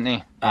 aren't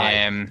they?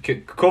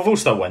 Cove will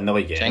still win the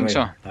league anyway. Think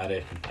so? I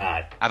reckon.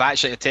 Aye. I've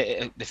actually,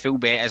 the full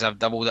bet is I've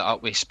doubled it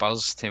up with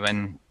Spurs to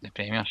win the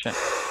Premiership.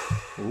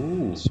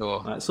 Ooh,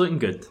 so that's looking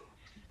good.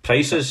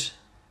 Prices?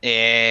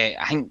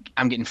 I think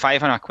I'm getting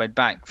 £500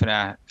 back for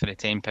a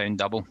 £10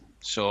 double.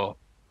 So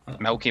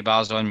Milky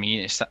Bar's on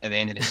me at the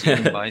end of the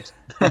season, boys.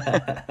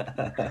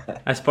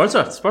 Spurs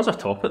are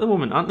top at the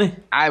moment, aren't they?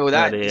 Aye, well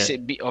that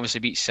obviously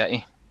beats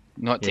City.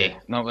 We're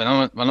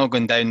not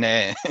going down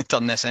there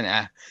turn this into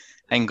an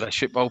English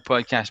football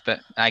podcast,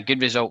 but a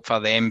good result for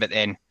them. But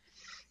then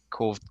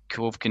Cove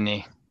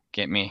can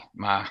get me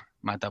my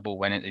double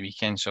win at the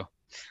weekend. So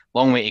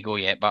long way to go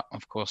yet, but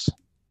of course.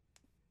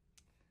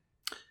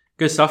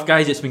 Good stuff,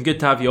 guys. It's been good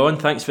to have you on.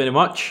 Thanks very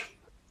much.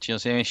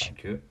 Cheers, Hamish.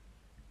 Thank you.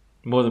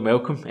 More than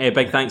welcome.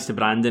 Big thanks to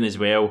Brandon as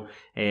well,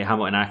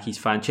 Hamilton Accies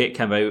fan. Check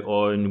him out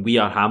on We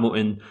Are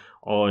Hamilton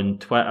on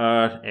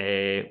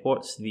Twitter.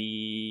 What's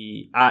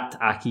the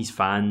 @Accies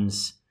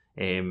fans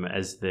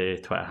is the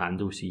Twitter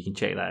handle, so you can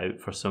check that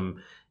out for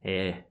some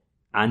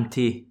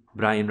anti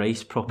Brian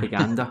Rice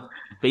propaganda.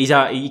 But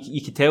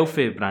you could tell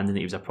for Brandon that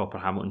he was a proper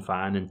Hamilton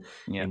fan, and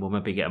we'll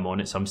maybe get him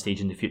on at some stage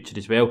in the future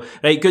as well.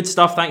 Right, good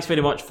stuff. Thanks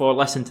very much for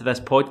listening to this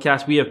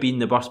podcast. We have been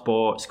the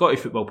Burstball Scottish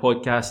Football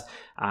Podcast,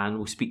 and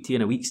we'll speak to you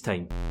in a week's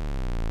time.